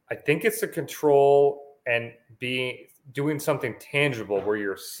 I think it's the control and doing something tangible where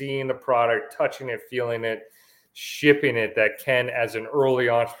you're seeing the product, touching it, feeling it, shipping it, that can, as an early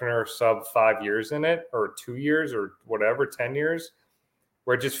entrepreneur, sub 5 years in it, or 2 years, or whatever, 10 years,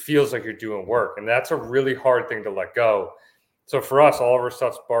 where it just feels like you're doing work. And that's a really hard thing to let go. So for us, all of our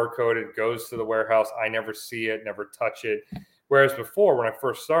stuff's barcoded, goes to the warehouse. I never see it, never touch it. Whereas before, when I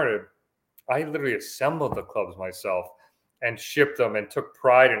first started, I literally assembled the clubs myself and shipped them and took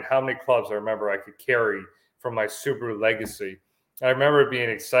pride in how many clubs I remember I could carry from my Subaru Legacy. I remember being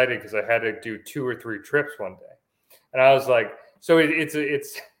excited because I had to do 2 or 3 trips one day. And I was like, so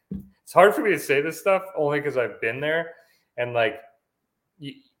it's hard for me to say this stuff only because I've been there. And like,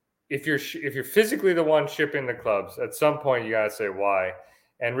 if you're physically the one shipping the clubs, at some point you gotta say why.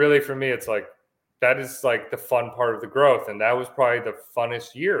 And really, for me, it's like that is like the fun part of the growth. And that was probably the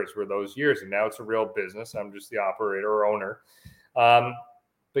funnest years were those years. And now it's a real business. I'm just the operator or owner.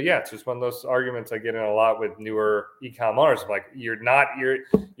 But yeah, it's just one of those arguments I get in a lot with newer e-com owners. I'm like, you're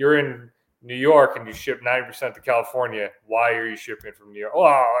in New York and you ship 90% to California. Why are you shipping from New York?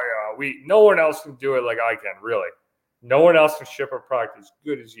 Oh, yeah, no one else can do it like I can. Really, no one else can ship a product as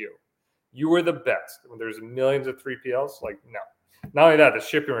good as you. You were the best. When there's millions of 3PLs, like no. Not only that, the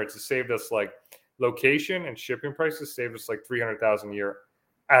shipping rates have saved us like location and shipping prices saved us like $300,000 a year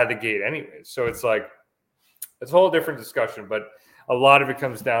out of the gate, anyways. So it's like it's a whole different discussion, but a lot of it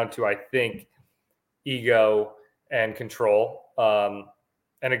comes down to, I think, ego and control.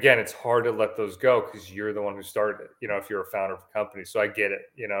 And again, it's hard to let those go because you're the one who started it, if you're a founder of a company. So I get it,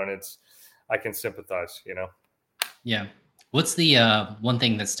 and I can sympathize, Yeah. What's the one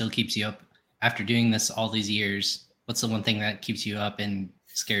thing that still keeps you up after doing this all these years? What's the one thing that keeps you up and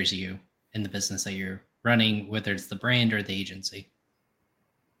scares you in the business that you're running, whether it's the brand or the agency?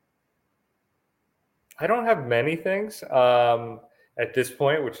 I don't have many things at this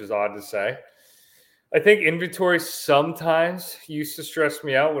point, which is odd to say. I think inventory sometimes used to stress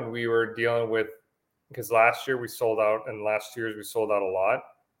me out when we were dealing with, because last year we sold out and last year's we sold out a lot.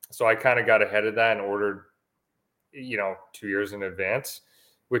 So I kind of got ahead of that and ordered, 2 years in advance,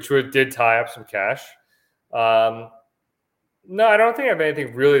 which did tie up some cash. No, I don't think I have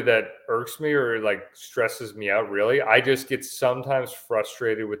anything really that irks me or like stresses me out, really. I just get sometimes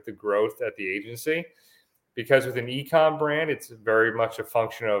frustrated with the growth at the agency because with an e-com brand, it's very much a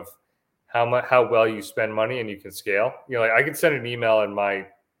function of how well you spend money and you can scale. Like I could send an email at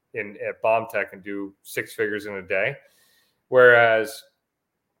BombTech and do 6 figures in a day. Whereas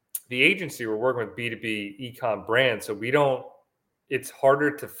the agency, we're working with B2B e-com brands. So it's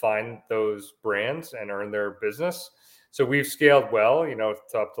harder to find those brands and earn their business. So we've scaled well,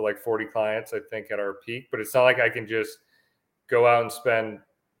 it's up to like 40 clients, I think, at our peak, but it's not like I can just go out and spend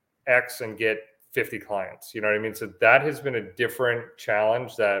X and get 50 clients. You know what I mean? So that has been a different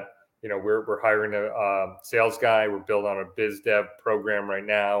challenge that, we're hiring a sales guy. We're building on a biz dev program right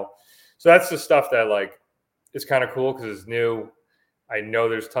now. So that's the stuff that like is kind of cool because it's new. I know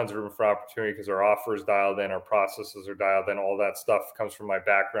there's tons of room for opportunity because our offer is dialed in, our processes are dialed in. All that stuff comes from my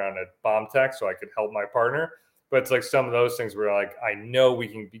background at BombTech, so I could help my partner. But it's like some of those things where like I know we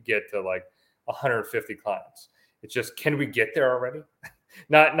can get to like 150 clients. It's just, can we get there already?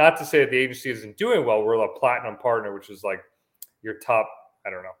 Not to say that the agency isn't doing well. We're a platinum partner, which is like your top,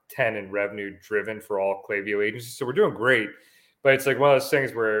 10 in revenue driven for all Klaviyo agencies. So we're doing great. But it's like one of those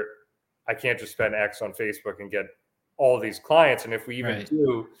things where I can't just spend X on Facebook and get all these clients. And if we even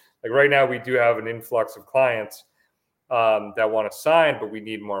do, like right now, we do have an influx of clients that want to sign, but we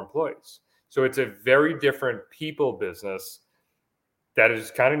need more employees. So it's a very different people business that is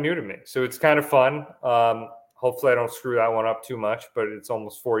kind of new to me. So it's kind of fun. Hopefully I don't screw that one up too much, but it's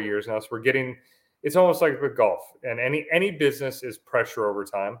almost 4 years now. So it's almost like with golf, and any business is pressure over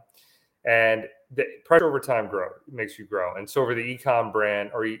time, and the pressure over time makes you grow. And so for the e-com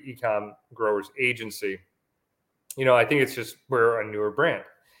brand or e-com growers agency, I think it's just we're a newer brand,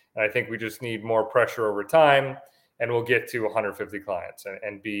 and I think we just need more pressure over time, and we'll get to 150 clients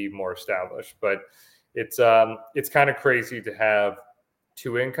and be more established. But it's kind of crazy to have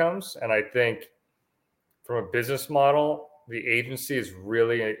 2 incomes, and I think from a business model, the agency is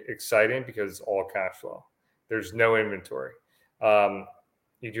really exciting because it's all cash flow. There's no inventory.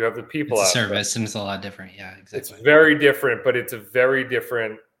 You do have the people it's a service, and it's a lot different. Yeah, exactly. It's very different, but it's a very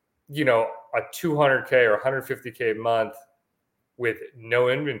different, a 200K or 150K a month with no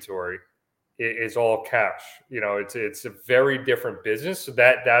inventory is all cash. It's a very different business. So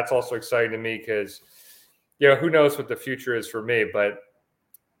that's also exciting to me because, who knows what the future is for me, but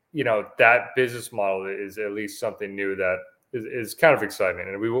that business model is at least something new that is kind of exciting,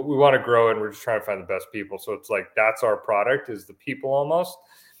 and we want to grow, and we're just trying to find the best people. So it's like, that's our product, is the people almost.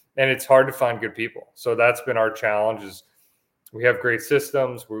 And it's hard to find good people. So that's been our challenge. Is we have great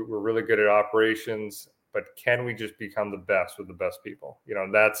systems. We're really good at operations, but can we just become the best with the best people?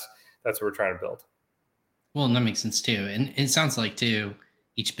 That's what we're trying to build. Well, and that makes sense too. And it sounds like too,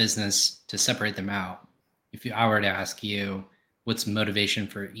 each business, to separate them out, if I were to ask you what's motivation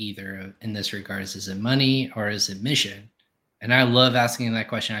for either in this regards, is it money or is it mission? And I love asking that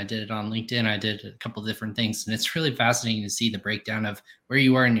question. I did it on LinkedIn. I did a couple of different things, and it's really fascinating to see the breakdown of where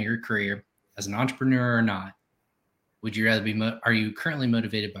you are in your career as an entrepreneur or not. Would you rather be, are you currently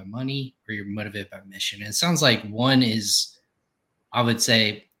motivated by money or you're motivated by mission? And it sounds like one is, I would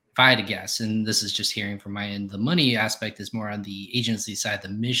say, if I had to guess, and this is just hearing from my end, the money aspect is more on the agency side. The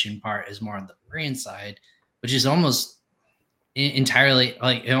mission part is more on the brand side, which is almost entirely,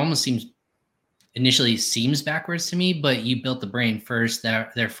 like, it almost initially seems backwards to me, but you built the brand first.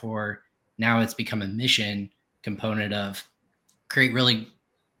 Therefore, now it's become a mission component of create really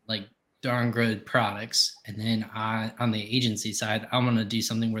like darn good products. And then on the agency side, I'm going to do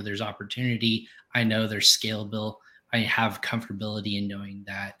something where there's opportunity. I know there's scalable. I have comfortability in knowing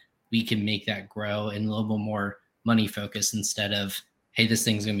that we can make that grow and a little bit more money focused instead of, hey, this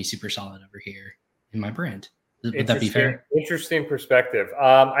thing's going to be super solid over here in my brand. Would that be fair? Interesting perspective.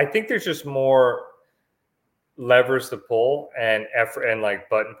 I think there's just more levers to pull and effort and like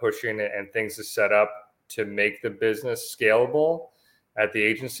button pushing and things to set up to make the business scalable at the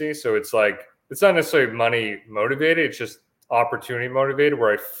agency. So it's like, it's not necessarily money motivated. It's just opportunity motivated,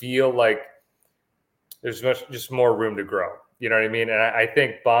 where I feel like there's just more room to grow. You know what I mean? And I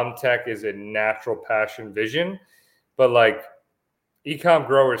think BombTech is a natural passion vision, but like Ecom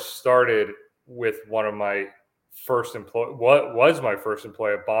Growers started with one of my first employee, what was my first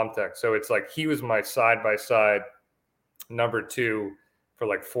employee at BombTech. So it's like he was my side-by-side number two for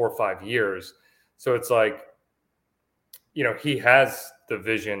like 4 or 5 years. So it's like, you know, he has the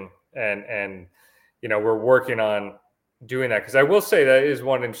vision and you know, we're working on doing that. Because I will say that is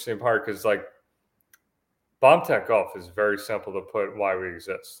one interesting part, because like BombTech Golf is very simple to put why we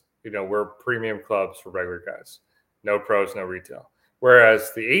exist. You know, we're premium clubs for regular guys, no pros, no retail.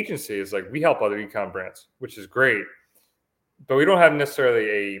 Whereas the agency is like, we help other ecom brands, which is great, but we don't have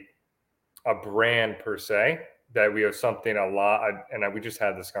necessarily a brand per se, that we have something a lot. And we just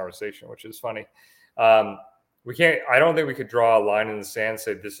had this conversation, which is funny. I don't think we could draw a line in the sand and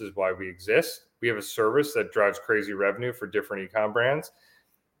say, this is why we exist. We have a service that drives crazy revenue for different ecom brands.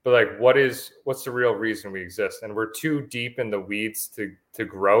 But like, what's the real reason we exist? And we're too deep in the weeds to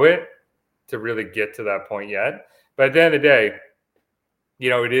grow it, to really get to that point yet. But at the end of the day, you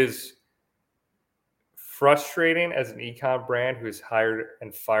know, it is frustrating as an ecom brand who has hired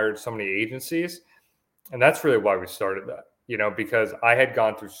and fired so many agencies. And that's really why we started that, you know, because I had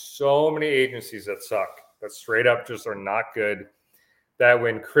gone through so many agencies that suck, that straight up just are not good, that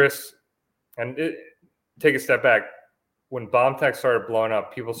when Chris, take a step back, when BombTech started blowing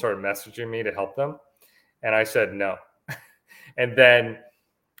up, people started messaging me to help them. And I said no. And then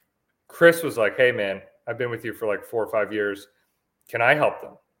Chris was like, hey, man, I've been with you for like 4 or 5 years. Can I help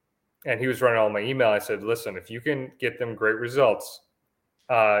them? And he was running all my email. I said, listen, if you can get them great results,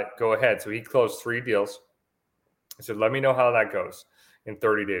 go ahead. So he closed 3 deals. I said, let me know how that goes in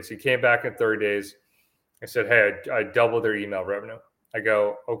 30 days. He came back in 30 days. I said, hey, I doubled their email revenue. I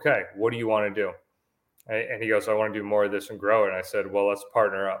go, okay, what do you want to do? And he goes, I want to do more of this and grow it. And I said, well, let's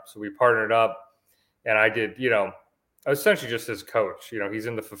partner up. So we partnered up, and I did, you know, I was essentially just his coach. You know, he's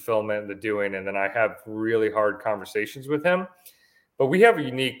in the fulfillment and the doing, and then I have really hard conversations with him. But we have a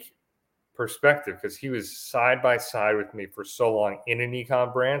unique perspective because he was side by side with me for so long in an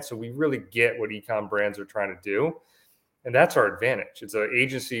ecom brand. So we really get what ecom brands are trying to do. And that's our advantage. It's an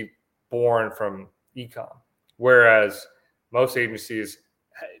agency born from ecom, whereas most agencies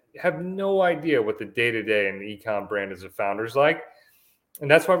have no idea what the day-to-day in the ecom brand as a founder is like. And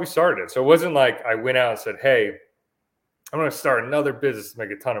that's why we started it. So it wasn't like I went out and said, hey, I'm going to start another business to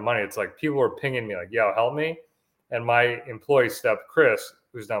make a ton of money. It's like people were pinging me like, yo, help me. And my employee Chris,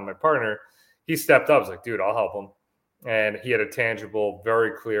 who's now my partner, he stepped up. I was like, dude, I'll help him. And he had a tangible,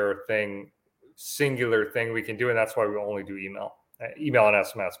 very clear thing, singular thing we can do. And that's why we only do email and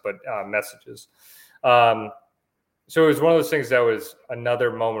SMS, but messages. So it was one of those things that was another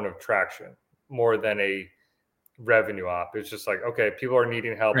moment of traction more than a revenue op. It's just like, okay, people are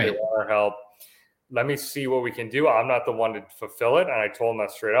needing help. Right. They want our help. Let me see what we can do. I'm not the one to fulfill it. And I told him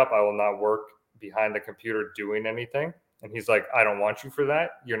that straight up. I will not work behind the computer doing anything. And he's like, I don't want you for that.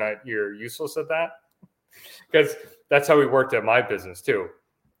 You're useless at that. Because that's how we worked at my business too.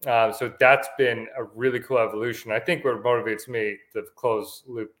 So that's been a really cool evolution. I think what motivates me to close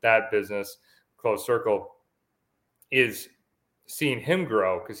loop that business, close circle, is seeing him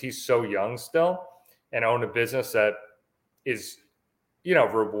grow, because he's so young still, and own a business that is, you know,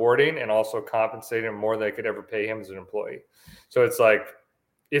 rewarding and also compensating more than I could ever pay him as an employee. So it's like,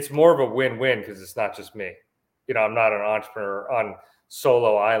 it's more of a win-win, because it's not just me. You know, I'm not an entrepreneur on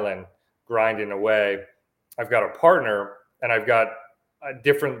solo island grinding away. I've got a partner, and I've got a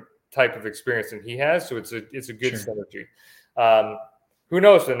different type of experience than he has. So it's a good synergy. Who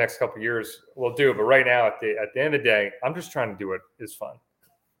knows what the next couple of years we'll do, but right now at the end of the day, I'm just trying to do what is fun.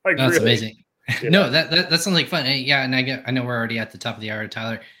 Like, that's really amazing. Yeah. No, that sounds like fun. Yeah, and I know we're already at the top of the hour,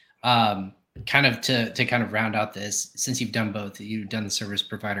 Tyler. Kind of to kind of round out this, since you've done both, you've done the service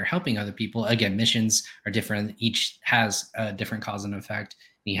provider helping other people. Again, missions are different. Each has a different cause and effect.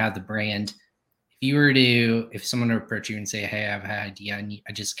 You have the brand. If someone were to approach you and say, hey, I have an idea,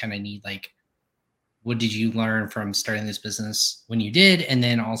 I just kind of need, like, what did you learn from starting this business when you did? And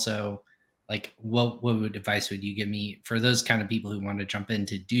then also, like what would advice would you give me for those kind of people who want to jump in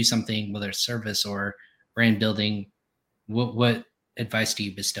to do something, whether it's service or brand building? What advice do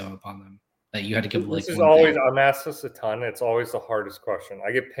you bestow upon them that you had to give This like is one always, thing? I'm asked this a ton. It's always the hardest question.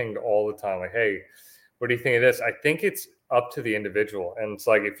 I get pinged all the time, like, hey, what do you think of this? I think it's up to the individual. And it's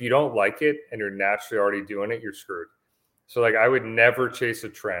like, if you don't like it and you're naturally already doing it, you're screwed. So like, I would never chase a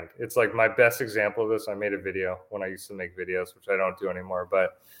trend. It's like my best example of this. I made a video when I used to make videos, which I don't do anymore,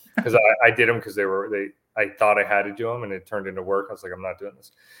 but because I did them because I thought I had to do them and it turned into work. I was like, I'm not doing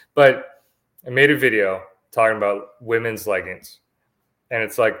this. But I made a video talking about women's leggings. And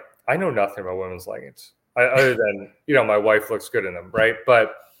it's like, I know nothing about women's leggings other than, my wife looks good in them, right?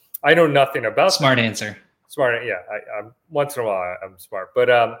 But I know nothing about Smart them. answer. Smart, yeah. I'm once in a while I'm smart, but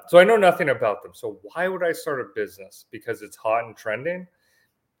so I know nothing about them. So why would I start a business because it's hot and trending?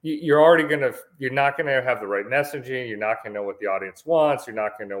 You're not gonna have the right messaging. You're not gonna know what the audience wants. You're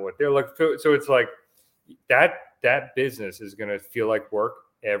not gonna know what they're looking for. So it's like that business is gonna feel like work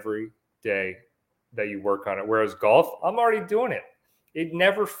every day that you work on it. Whereas golf, I'm already doing it. It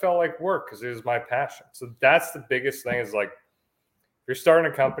never felt like work because it was my passion. So that's the biggest thing is like, if you're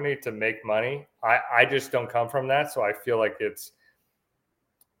starting a company to make money, I just don't come from that. So I feel like that's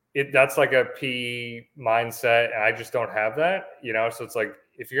like a PE mindset. And I just don't have that, So it's like,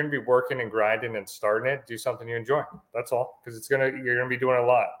 if you're going to be working and grinding and starting it, do something you enjoy. That's all. Because you're going to be doing a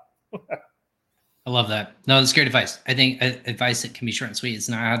lot. I love that. No, that's great advice. I think advice that can be short and sweet. It's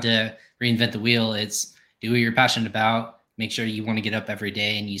not how to reinvent the wheel. It's do what you're passionate about. Make sure you want to get up every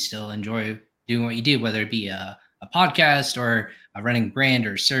day and you still enjoy doing what you do, whether it be a podcast or running brand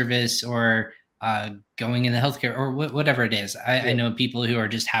or service or going in the healthcare or whatever it is. I know people who are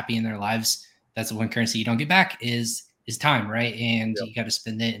just happy in their lives. That's the one currency you don't get back is time, right? And you got to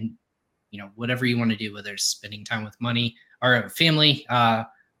spend it in, whatever you want to do, whether it's spending time with money or family,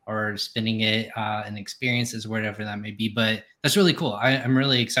 or spending it in experiences, whatever that may be. But that's really cool. I'm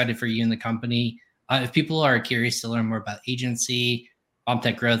really excited for you and the company. If people are curious to learn more about agency,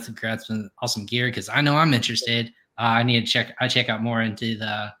 BombTech Growth, grab some awesome gear, because I know I'm interested. I need to check out more into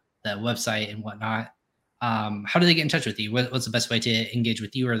the website and whatnot. How do they get in touch with you? What's the best way to engage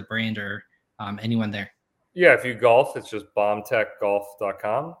with you or the brand or anyone there? Yeah, if you golf, it's just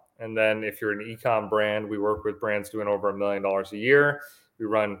bombtechgolf.com. And then if you're an e-com brand, we work with brands doing over $1 million a year. We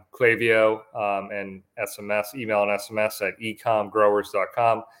run Klaviyo and SMS, email and SMS at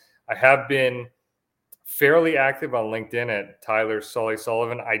ecomgrowers.com. I have been fairly active on LinkedIn at Tyler Sully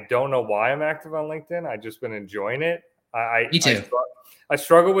Sullivan. I don't know why I'm active on LinkedIn. I've just been enjoying it. Me too. I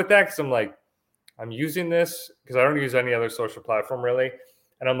struggle with that because I'm like, I'm using this because I don't use any other social platform really.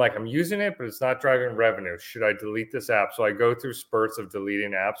 And I'm like, I'm using it, but it's not driving revenue. Should I delete this app? So I go through spurts of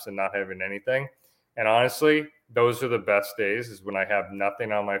deleting apps and not having anything. And honestly, those are the best days is when I have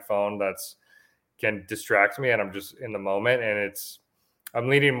nothing on my phone that's can distract me and I'm just in the moment. And I'm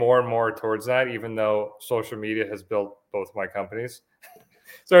leaning more and more towards that, even though social media has built both my companies.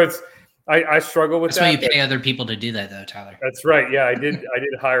 So I struggle with that. That's why you pay other people to do that though, Tyler. That's right. Yeah, I did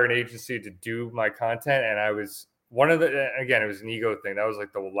hire an agency to do my content. And I was again, it was an ego thing. That was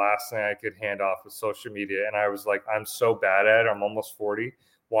like the last thing I could hand off with social media. And I was like, I'm so bad at it. I'm almost 40.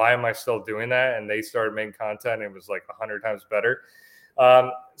 Why am I still doing that? And they started making content. And it was like 100 times better.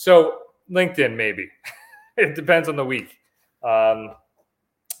 So LinkedIn, maybe. It depends on the week.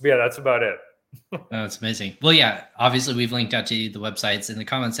 Yeah, that's about it. Oh, that's amazing. Well, yeah, obviously we've linked out to the websites in the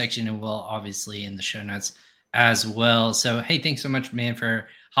comment section and we'll obviously in the show notes as well. So, hey, thanks so much, man, for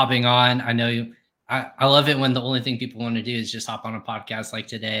hopping on. I know I love it when the only thing people want to do is just hop on a podcast like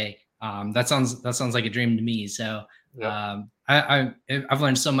today. That sounds like a dream to me. So I've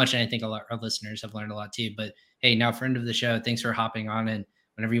learned so much and I think a lot of our listeners have learned a lot too. But hey, now friend of the show, thanks for hopping on. And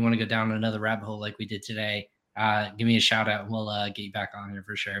whenever you want to go down another rabbit hole like we did today, give me a shout out and we'll get you back on here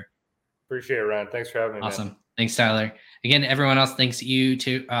for sure. Appreciate it, Ryan. Thanks for having me. Awesome. Man. Thanks, Tyler. Again, everyone else, thanks you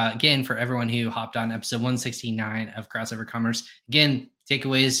to again for everyone who hopped on episode 169 of Crossover Commerce. Again,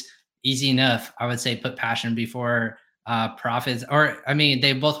 takeaways, easy enough. I would say put passion before profits, or I mean,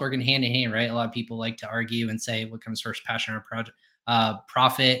 they both work in hand, right? A lot of people like to argue and say what comes first, passion or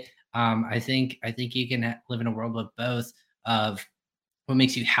profit. I think you can live in a world of both, of what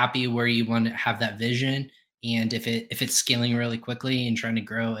makes you happy, where you want to have that vision, and if it's scaling really quickly and trying to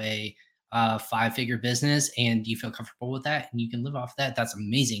grow a 5-figure business and you feel comfortable with that and you can live off that, that's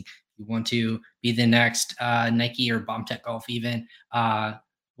amazing. If you want to be the next Nike or BombTech Golf even,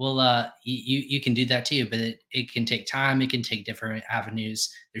 you can do that too, but it can take time. It can take different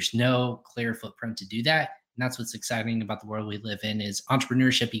avenues. There's no clear footprint to do that. And that's what's exciting about the world we live in is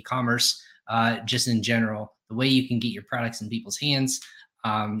entrepreneurship, e-commerce, just in general, the way you can get your products in people's hands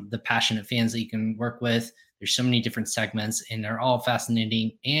the passionate fans that you can work with. There's so many different segments, and they're all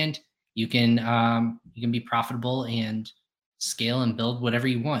fascinating. And you can be profitable and scale and build whatever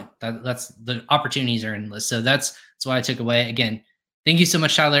you want. That's the opportunities are endless. So that's what I took away. Again, thank you so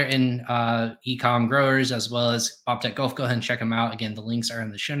much, Tyler, and Ecom Growers, as well as Bobtech Golf. Go ahead and check them out. Again, the links are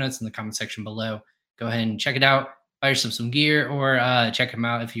in the show notes in the comment section below. Go ahead and check it out. Buy yourself some gear, or check them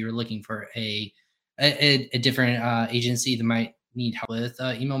out if you're looking for a different agency that might need help with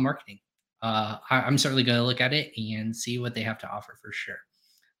email marketing. I'm certainly going to look at it and see what they have to offer for sure.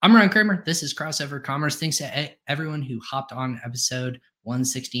 I'm Ryan Kramer. This is Crossover Commerce. Thanks to everyone who hopped on episode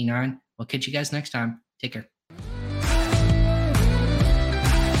 169. We'll catch you guys next time. Take care.